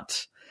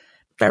 but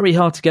very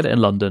hard to get it in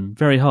London,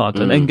 very hard.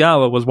 And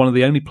Engawa was one of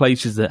the only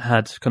places that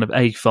had kind of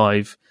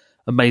A5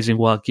 amazing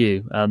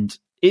Wagyu, and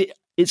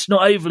it's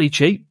not overly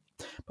cheap,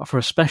 but for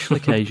a special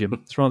occasion,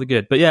 it's rather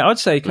good. But yeah, I'd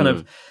say kind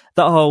of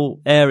that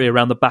whole area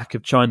around the back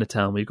of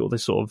Chinatown, where you've got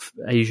this sort of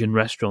Asian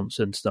restaurants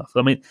and stuff.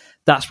 I mean,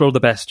 that's where all the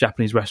best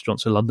Japanese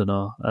restaurants in London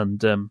are,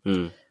 and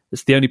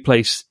it's the only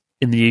place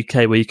in the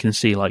UK where you can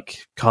see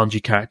like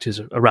kanji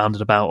characters around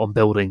and about on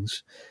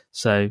buildings.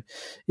 So,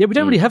 yeah, we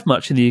don't really have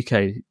much in the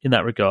UK in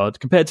that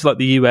regard. Compared to like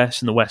the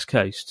US and the West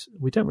Coast,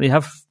 we don't really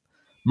have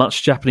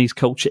much Japanese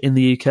culture in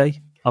the UK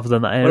other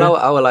than that area.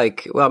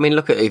 Well, I mean,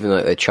 look at even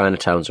like the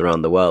Chinatowns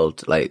around the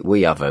world. Like,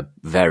 we have a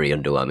very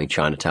underwhelming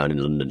Chinatown in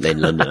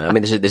London. I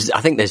mean,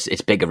 I think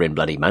it's bigger in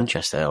bloody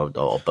Manchester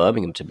or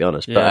Birmingham, to be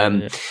honest.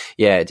 But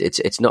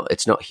it's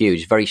not huge.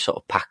 It's very sort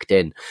of packed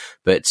in.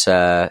 But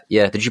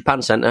the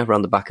Japan Centre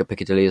around the back of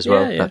Piccadilly as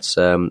well. Yeah. That's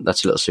a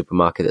little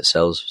supermarket that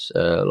sells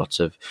lots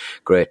of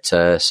great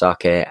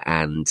sake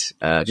and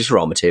just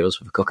raw materials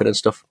for cooking and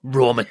stuff.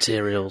 Raw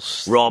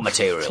materials,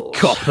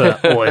 copper,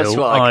 oil. That's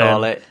what I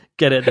call it.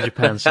 Get it at the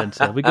Japan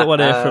Centre. We got one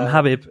here from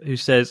Habib who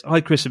says,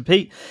 "Hi Chris and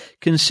Pete,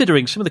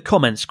 considering some of the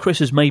comments Chris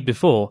has made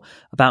before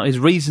about his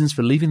reasons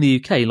for leaving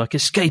the UK, like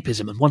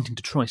escapism and wanting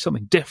to try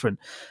something different,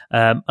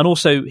 and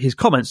also his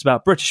comments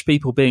about British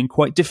people being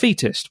quite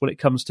defeatist when it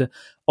comes to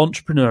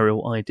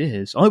entrepreneurial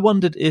ideas, I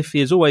wondered if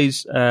he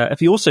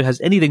also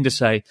has anything to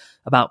say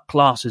about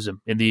classism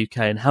in the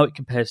UK and how it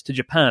compares to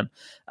Japan.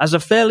 As a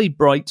fairly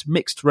bright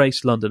mixed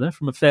race Londoner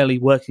from a fairly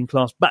working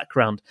class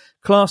background,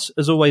 class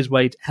has always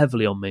weighed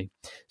heavily on me.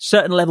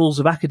 Certain levels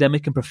of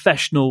academic and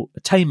professional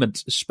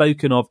attainment are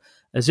spoken of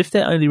as if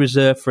they're only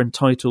reserved for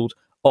entitled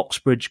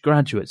Oxbridge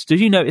graduates. Do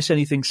you notice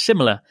anything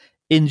similar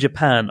in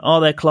Japan? Are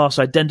there class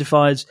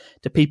identifiers?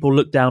 Do people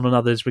look down on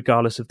others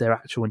regardless of their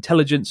actual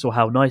intelligence or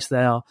how nice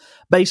they are,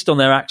 based on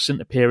their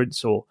accent,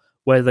 appearance, or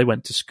where they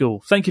went to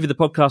school? Thank you for the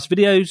podcast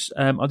videos.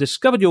 I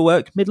discovered your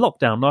work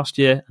mid-lockdown last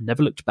year and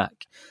never looked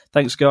back.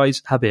 Thanks,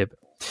 guys. Habib."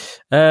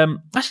 That's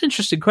an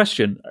interesting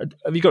question.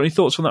 Have you got any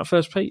thoughts on that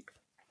first, Pete?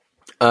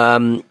 I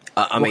mean,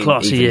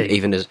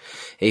 even as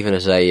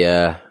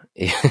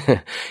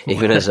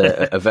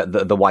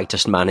the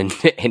whitest man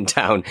in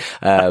town,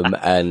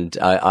 and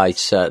I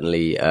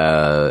certainly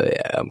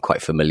am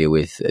quite familiar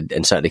with,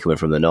 and certainly coming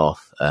from the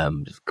north,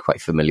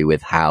 quite familiar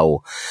with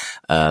how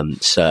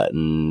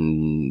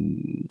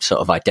certain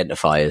sort of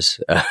identifiers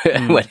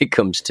when it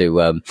comes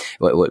to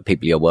what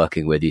people you're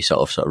working with, you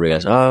sort of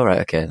realize, oh right,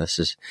 okay, this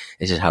is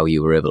how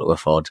you were able to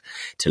afford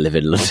to live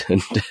in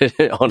London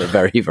on a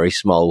very, very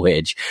small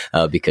wage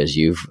because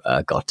you've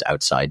got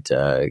outside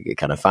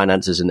kind of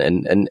finances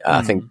and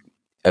I think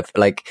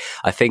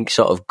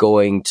sort of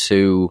going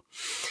to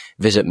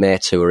visit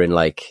mates who were in,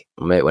 like,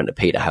 my mate went to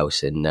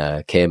Peterhouse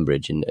in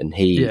Cambridge, and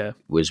he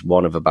was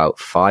one of about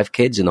 5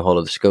 kids in the whole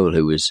of the school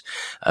who was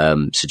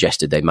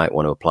suggested they might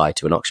want to apply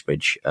to an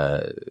Oxbridge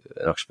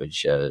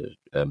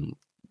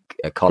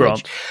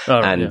college,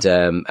 and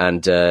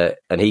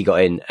he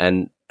got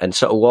in and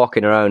sort of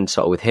walking around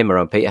sort of with him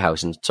around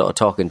Peterhouse and sort of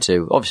talking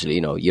to, obviously, you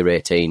know, you're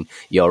 18,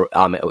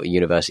 I'm at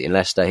university in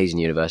Leicester, he's in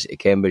university at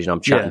Cambridge, and I'm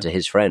chatting to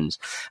his friends.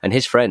 And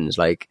his friends,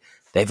 like,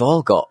 they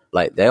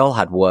all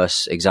had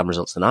worse exam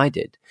results than I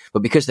did.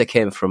 But because they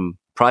came from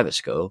private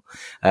school,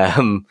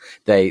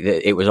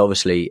 it was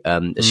obviously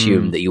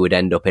assumed that you would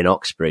end up in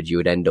Oxbridge, you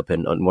would end up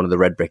on one of the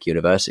red brick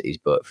universities.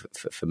 But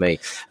for me,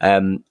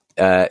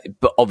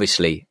 but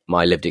obviously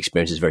my lived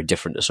experience is very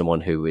different to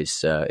someone who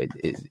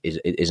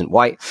isn't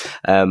white,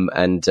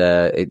 and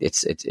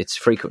it's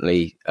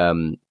frequently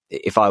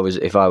if I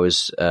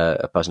was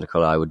a person of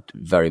colour, I would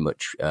very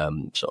much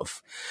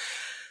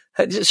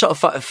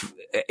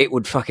it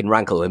would fucking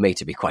rankle with me,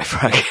 to be quite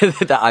frank,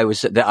 that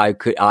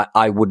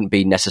I wouldn't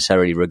be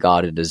necessarily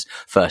regarded as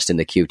first in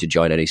the queue to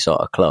join any sort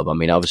of club. I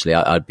mean, obviously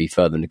I'd be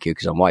further in the queue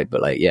because I'm white,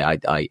 but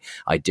I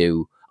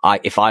do.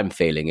 If I'm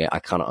feeling it, I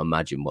cannot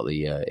imagine what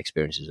the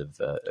experiences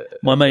of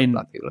my main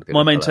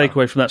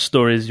takeaway are. from that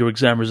story is your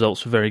exam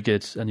results were very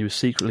good, and you were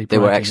secretly they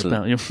were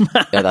excellent.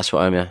 Yeah, that's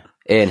what I'm. Yeah,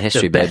 A in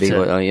history, baby.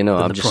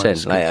 I'm just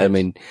saying. Like,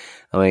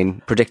 I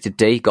mean, predicted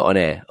D, got an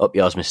A. Up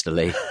yours, Mr.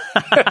 Lee.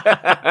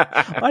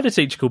 I had a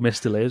teacher called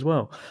Mr. Lee as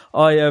well.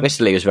 Mr.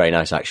 Lee was very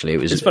nice, actually.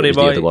 It was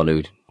the other one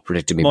who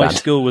predicted me bad. My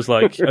school was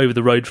like over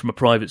the road from a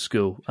private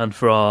school, and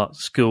for our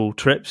school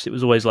trips, it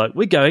was always like,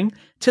 we're going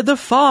to the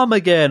farm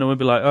again, and we'd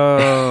be like,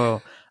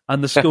 oh.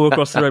 and the school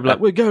across the road were like,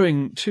 we're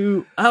going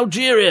to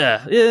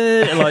Algeria.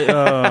 Yeah, like,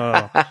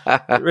 oh,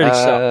 it really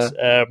sucks.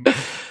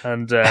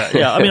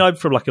 Yeah, I mean, I'm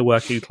from like a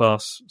working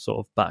class sort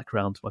of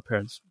background. My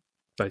parents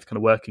both kind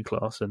of working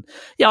class, and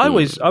yeah, I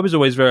was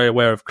always very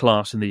aware of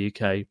class in the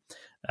UK.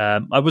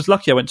 I was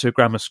lucky I went to a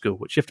grammar school,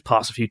 which you have to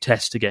pass a few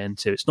tests to get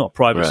into. It's not a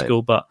private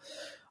school, but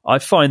I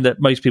find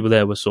that most people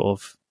there were sort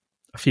of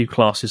a few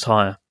classes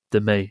higher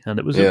than me, and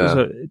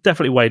it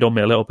definitely weighed on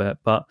me a little bit.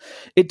 But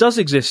it does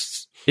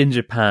exist in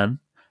Japan.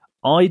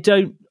 I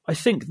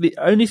think the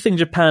only thing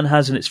Japan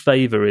has in its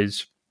favour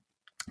is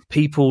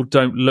people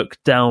don't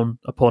look down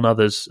upon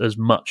others as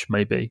much,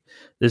 maybe.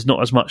 There's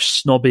not as much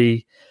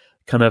snobby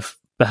kind of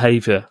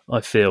behaviour,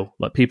 I feel.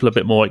 Like people are a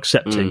bit more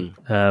accepting.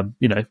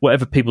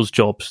 Whatever people's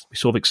jobs, we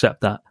sort of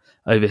accept that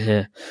over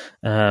here.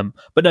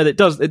 But no, it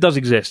does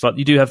exist. Like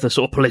you do have the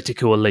sort of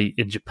political elite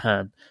in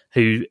Japan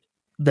who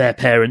their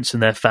parents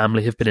and their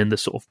family have been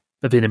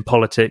in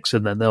politics,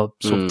 and then they're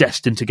sort of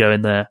destined to go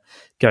in there,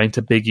 going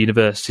to big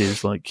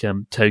universities like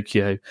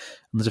Tokyo,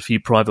 and there's a few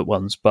private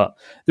ones, but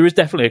there is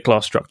definitely a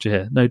class structure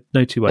here.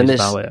 No two ways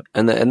about it.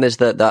 And there's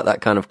that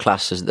kind of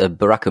class as the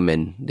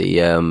Barakumin,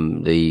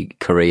 the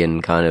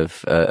Korean kind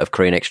of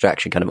Korean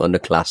extraction kind of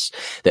underclass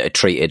that are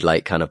treated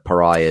like kind of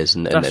pariahs,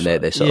 and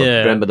they sort of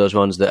remember those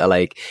ones that are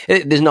like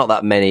there's not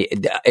that many.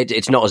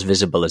 It's not as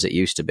visible as it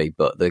used to be,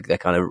 but they're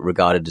kind of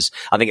regarded as,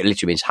 I think it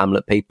literally means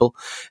Hamlet people.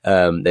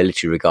 They're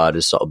literally regarded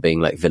as sort of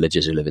being like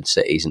villagers who live in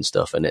cities and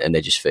stuff, and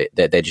they're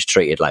just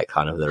treated like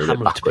kind of they're a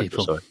bit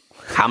backward.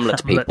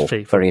 Hamlet people,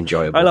 very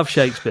enjoyable. I love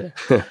Shakespeare,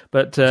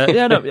 but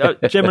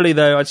generally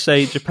though, I'd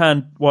say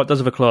Japan, while it does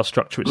have a class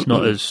structure, it's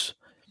not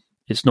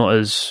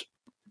as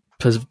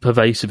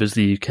pervasive as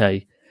the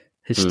UK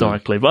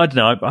historically. But I don't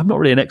know. I'm not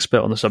really an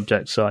expert on the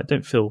subject, so I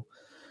don't feel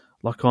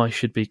like I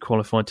should be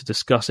qualified to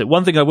discuss it.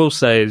 One thing I will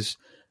say is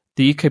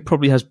the UK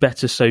probably has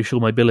better social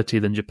mobility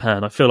than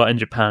Japan. I feel like in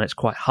Japan it's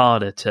quite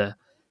harder to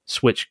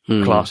switch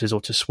classes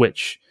or to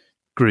switch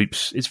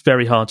groups. It's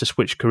very hard to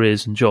switch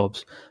careers and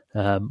jobs,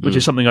 which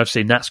is something I've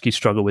seen Natsuki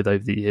struggle with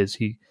over the years.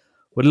 He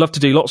would love to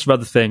do lots of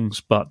other things,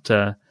 but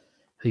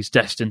he's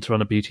destined to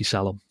run a beauty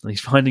salon, and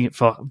he's finding it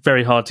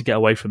very hard to get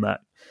away from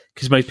that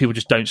because most people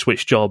just don't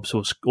switch jobs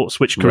or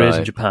switch careers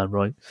in Japan,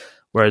 right?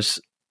 Whereas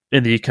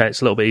in the UK,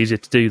 it's a little bit easier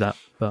to do that.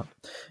 But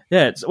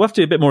yeah, we'll have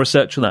to do a bit more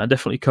research on that and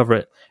definitely cover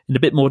it in a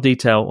bit more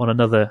detail on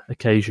another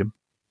occasion.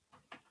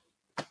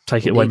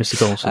 Take it away, Mr.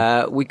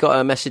 Dawson. We got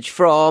a message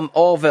from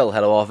Orville.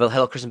 Hello, Orville.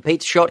 Hello, Chris and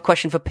Pete. Short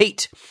question for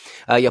Pete.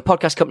 Your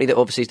podcast company that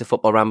oversees the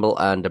Football Ramble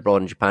and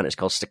abroad in Japan is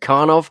called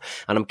Stakhanov,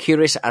 and I'm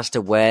curious as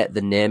to where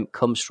the name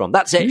comes from.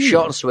 That's it.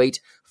 Short and sweet.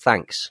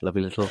 Thanks.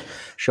 Lovely little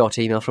short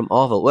email from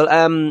Orville. Well,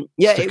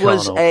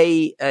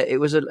 Stakhanov. It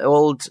was an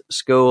old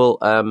school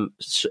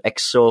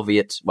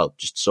ex-Soviet, well,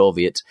 just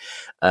Soviet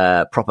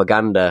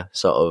propaganda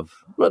sort of,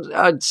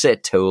 I'd say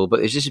tool,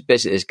 but it's just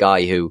basically this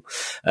guy who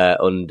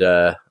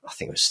under, I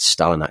think it was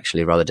Stalin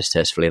actually, rather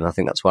distastefully, and I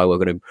think that's why we're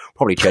going to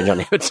probably change our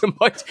name at some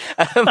point.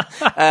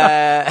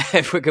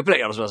 If we're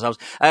completely honest with ourselves,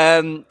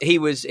 he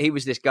was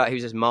this guy, he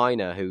was this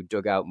miner who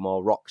dug out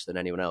more rocks than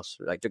anyone else,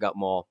 like dug out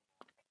more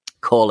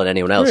coal than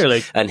anyone else.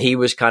 Really? And he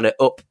was kind of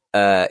up.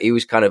 He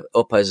was kind of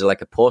up as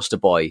like a poster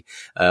boy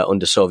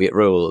under Soviet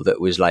rule. That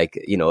was like,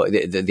 you know,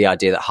 the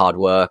idea that hard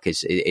work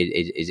is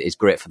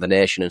great for the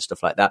nation and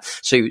stuff like that.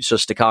 So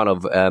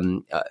Stakhanov,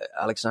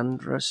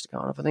 Alexander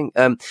Stakhanov, I think,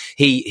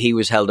 he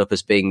was held up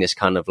as being this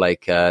kind of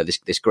like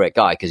this great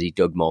guy because he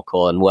dug more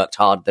coal and worked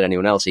harder than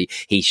anyone else.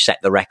 He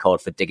set the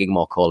record for digging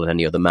more coal than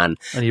any other man.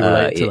 And he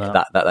related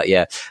to that,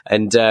 yeah.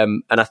 And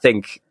I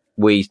think.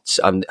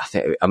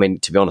 I mean,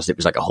 to be honest, it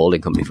was like a holding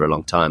company for a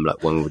long time.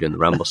 Like when we were doing the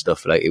Ramble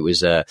stuff, like it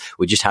was,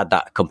 we just had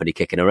that company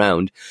kicking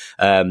around.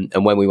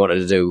 And when we wanted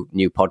to do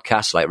new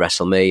podcasts like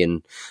Wrestle Me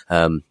and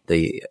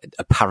the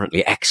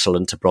apparently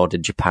excellent Abroad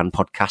in Japan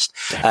podcast,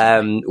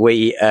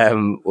 we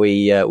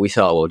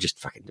thought, well,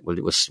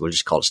 we'll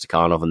just call it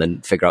Stakhanov and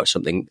then figure out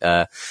something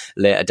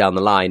later down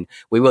the line.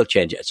 We will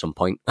change it at some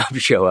point, I'm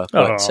sure.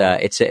 But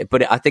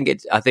I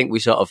think we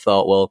sort of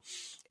thought, well,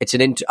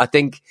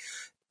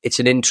 it's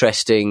an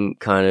interesting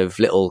kind of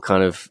little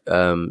kind of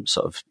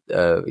sort of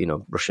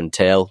Russian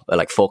tale,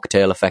 like folk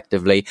tale,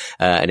 effectively,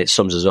 and it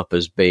sums us up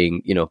as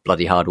being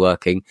bloody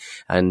hardworking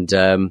and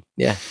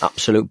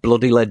absolute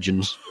bloody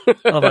legends.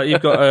 How about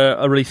you've got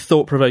a really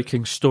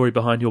thought-provoking story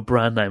behind your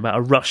brand name, about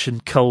a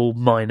Russian coal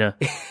miner,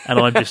 and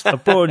I'm just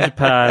abroad in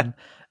Japan.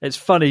 It's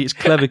funny, it's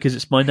clever because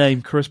it's my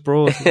name, Chris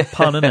Broad. It's a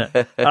pun, isn't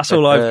it? That's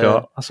all I've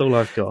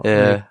got.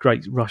 Yeah.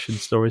 Great Russian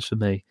stories for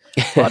me.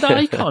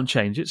 But you can't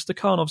change it.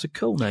 Stakhanov's a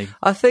cool name.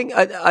 I think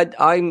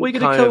I'm. What are you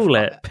going to call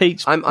it?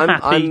 Pete's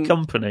Happy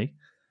Company.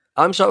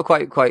 I'm sort of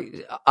quite.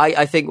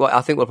 I think we'll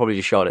probably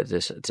just short it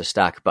to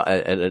Stack, but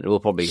and it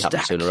will probably happen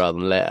sooner rather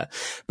than later.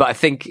 But I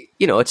think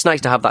it's nice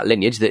to have that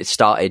lineage that it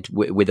started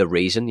with a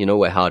reason.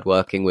 We're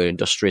hardworking, we're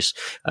industrious,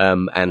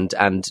 and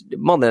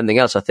more than anything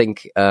else, I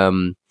think.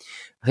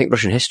 I think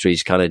Russian history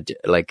is kind of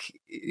like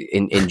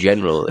in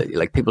general,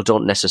 like people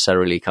don't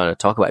necessarily kind of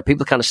talk about it.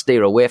 People kind of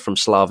steer away from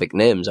Slavic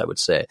names, I would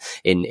say,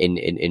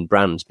 in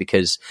brands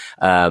because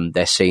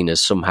they're seen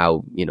as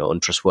somehow,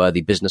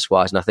 untrustworthy business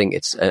wise. And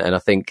I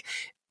think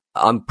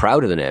I'm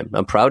proud of the name.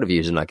 I'm proud of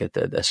using like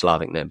a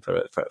Slavic name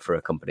for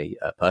a company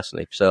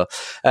personally. So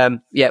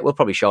we'll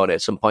probably shorten it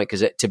at some point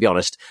because to be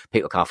honest,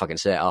 people can't fucking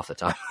say it half the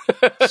time.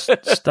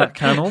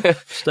 Stakhanov.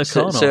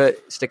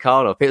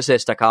 Stakhanov. People say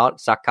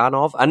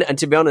Stakhanov, and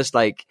to be honest,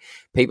 like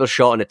people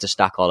shorten it to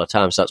Stak all the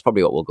time. So that's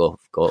probably what we'll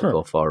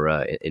go for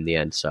in the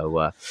end.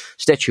 So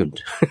stay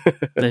tuned.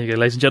 There you go,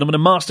 ladies and gentlemen. A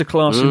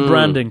masterclass in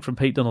branding from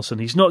Pete Donaldson.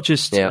 He's not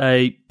just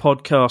a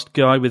podcast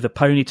guy with a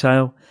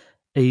ponytail.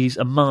 He's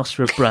a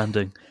master of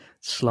branding.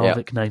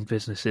 Slavic name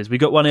businesses. We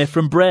got one here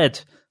from Bread.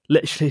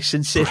 Literally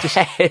sincere.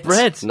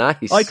 Bread.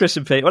 Nice. Hi, Chris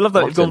and Pete. I love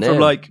that we've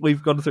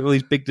gone through all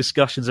these big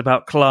discussions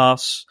about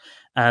class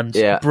and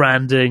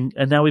branding,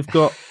 and now we've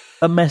got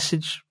a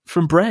message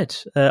from Bread.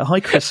 Hi,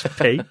 Chris and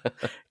Pete.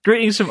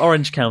 Greetings from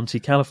Orange County,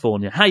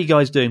 California. How are you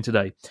guys doing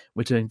today?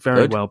 We're doing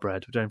very well,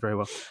 Bread. We're doing very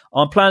well.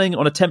 I'm planning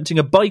on attempting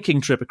a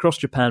biking trip across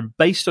Japan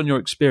based on your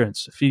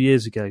experience a few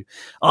years ago.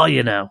 Are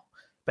you now?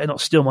 Better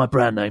not steal my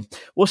brand name.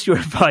 What's your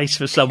advice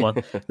for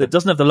someone that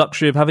doesn't have the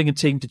luxury of having a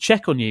team to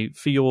check on you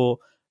for your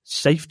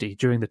safety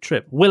during the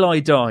trip? Will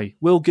I die?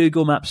 Will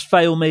Google Maps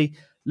fail me?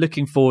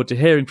 Looking forward to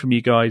hearing from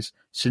you guys.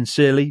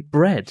 Sincerely,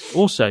 Bread.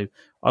 Also,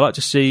 I like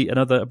to see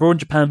another Abroad in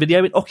Japan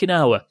video in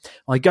Okinawa.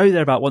 I go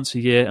there about once a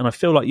year, and I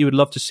feel like you would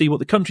love to see what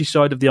the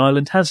countryside of the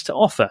island has to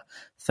offer.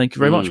 Thank you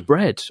very much,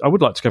 Bread. I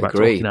would like to go back to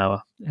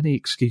Okinawa. Any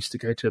excuse to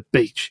go to a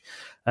beach.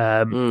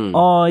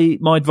 My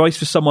advice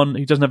for someone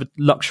who doesn't have a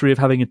luxury of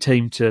having a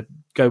team to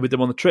go with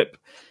them on the trip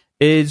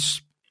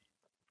is,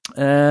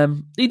 you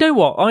know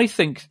what? I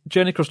think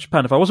Journey Across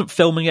Japan, if I wasn't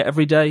filming it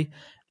every day,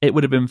 it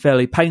would have been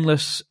fairly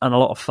painless and a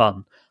lot of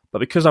fun. But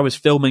because I was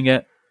filming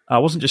it, I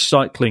wasn't just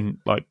cycling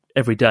like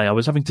every day. I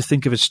was having to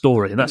think of a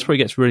story, and that's where it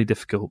gets really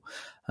difficult.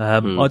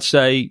 I'd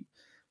say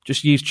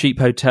just use cheap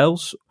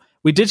hotels.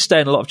 We did stay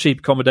in a lot of cheap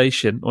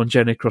accommodation on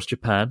Journey Across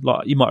Japan.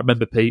 Like you might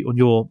remember, Pete, on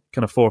your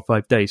kind of 4 or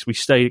 5 days, we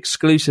stayed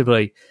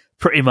exclusively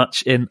pretty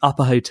much in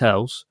upper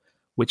hotels,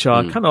 which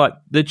are kind of like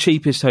the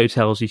cheapest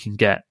hotels you can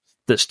get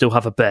that still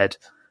have a bed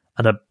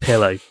and a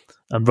pillow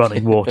and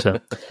running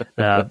water.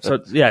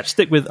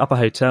 Stick with upper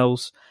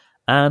hotels.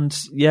 And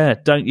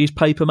don't use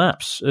paper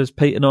maps, as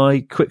Pete and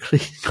I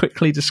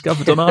quickly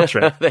discovered on our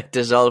trip. They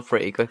dissolve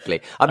pretty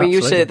quickly. I mean,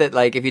 you say that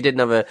like if you didn't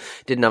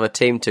have a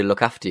team to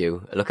look after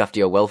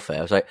your welfare.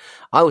 I was like,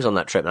 I was on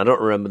that trip, and I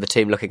don't remember the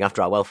team looking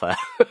after our welfare.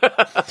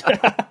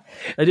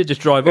 They did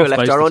just drive we off. We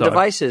left our own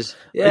devices.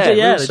 They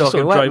just sort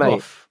of drove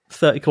off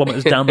 30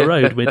 kilometres down the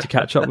road. We had to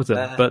catch up with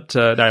them, but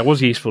no, it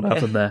was useful to have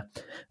them there,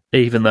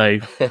 even though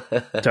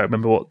I don't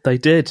remember what they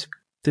did.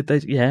 Did they?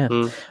 Yeah,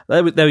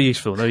 they were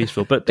useful. They were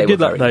useful. But good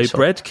luck, though,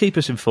 Bread. Keep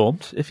us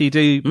informed if you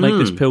do make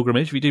this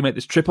pilgrimage. If you do make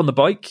this trip on the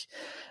bike,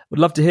 would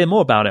love to hear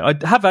more about it. I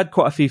have had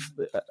quite a few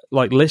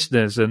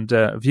listeners and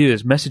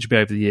viewers message me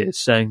over the years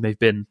saying they've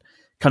been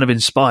kind of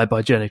inspired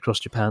by Journey Across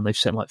Japan. They've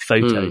sent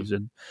photos,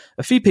 and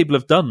a few people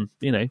have done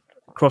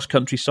cross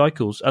country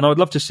cycles. And I would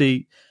love to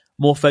see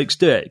more folks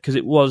do it because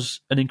it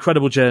was an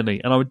incredible journey,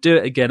 and I would do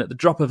it again at the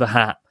drop of a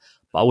hat,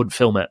 but I wouldn't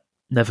film it.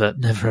 Never,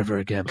 ever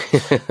again.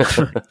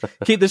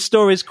 Keep the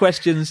stories,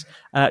 questions,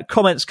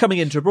 comments coming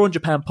into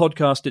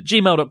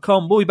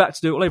abroadjapanpodcast@gmail.com. We'll be back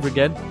to do it all over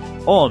again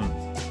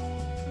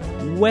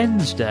on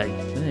Wednesday.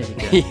 There you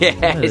go.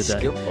 Yes,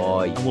 good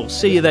boy. And we'll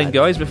see you then,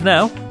 guys. But for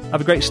now, have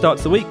a great start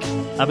to the week.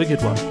 Have a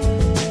good one.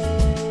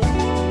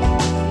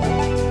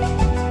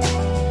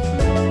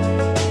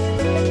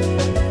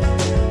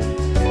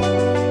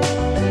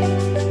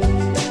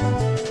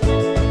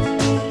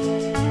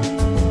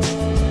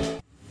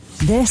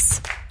 This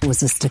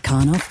was a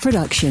Stakhanov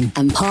production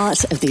and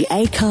part of the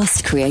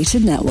Acast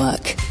Creative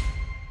Network.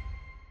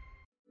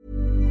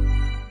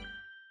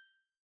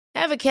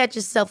 Ever catch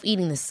yourself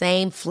eating the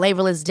same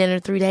flavorless dinner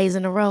 3 days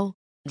in a row?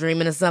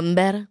 Dreaming of something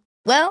better?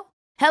 Well,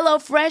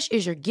 HelloFresh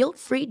is your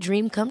guilt-free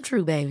dream come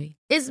true, baby.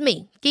 It's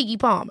me, Keke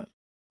Palmer.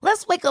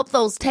 Let's wake up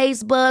those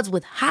taste buds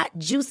with hot,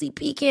 juicy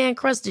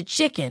pecan-crusted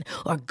chicken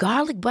or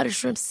garlic butter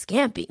shrimp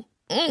scampi.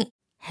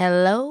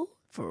 Hello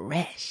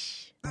Fresh.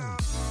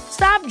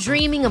 Stop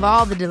dreaming of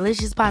all the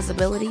delicious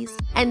possibilities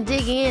and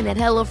dig in at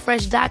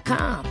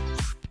HelloFresh.com.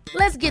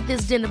 Let's get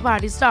this dinner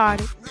party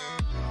started.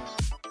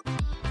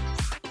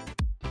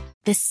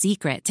 The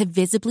secret to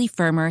visibly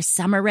firmer,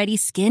 summer-ready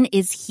skin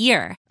is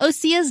here.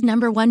 Osea's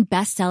 #1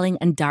 best-selling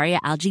Undaria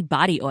Algae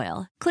Body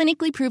Oil.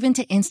 Clinically proven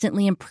to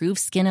instantly improve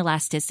skin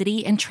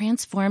elasticity and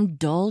transform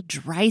dull,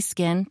 dry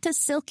skin to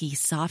silky,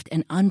 soft,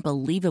 and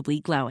unbelievably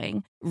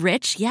glowing.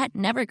 Rich yet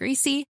never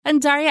greasy,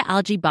 Undaria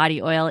Algae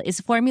Body Oil is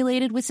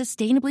formulated with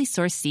sustainably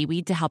sourced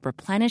seaweed to help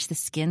replenish the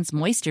skin's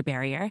moisture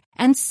barrier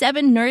and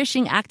 7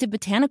 nourishing active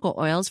botanical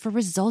oils for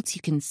results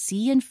you can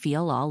see and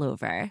feel all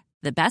over.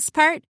 The best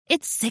part?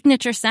 Its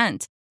signature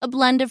scent. A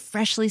blend of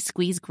freshly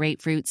squeezed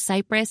grapefruit,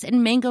 cypress,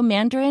 and mango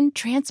mandarin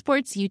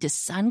transports you to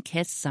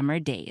sun-kissed summer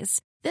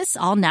days. This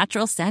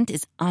all-natural scent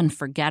is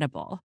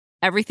unforgettable.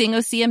 Everything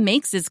Osea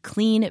makes is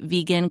clean,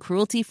 vegan,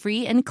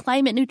 cruelty-free, and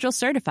climate-neutral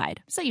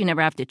certified, so you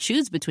never have to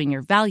choose between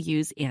your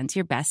values and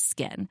your best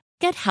skin.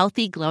 Get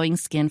healthy, glowing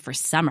skin for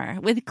summer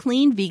with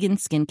clean, vegan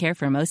skincare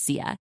from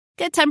Osea.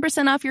 Get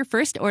 10% off your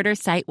first order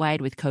site-wide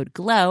with code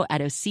GLOW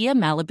at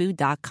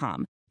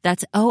OseaMalibu.com.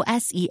 That's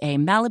OSEA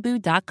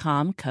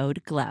Malibu.com,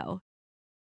 code GLOW.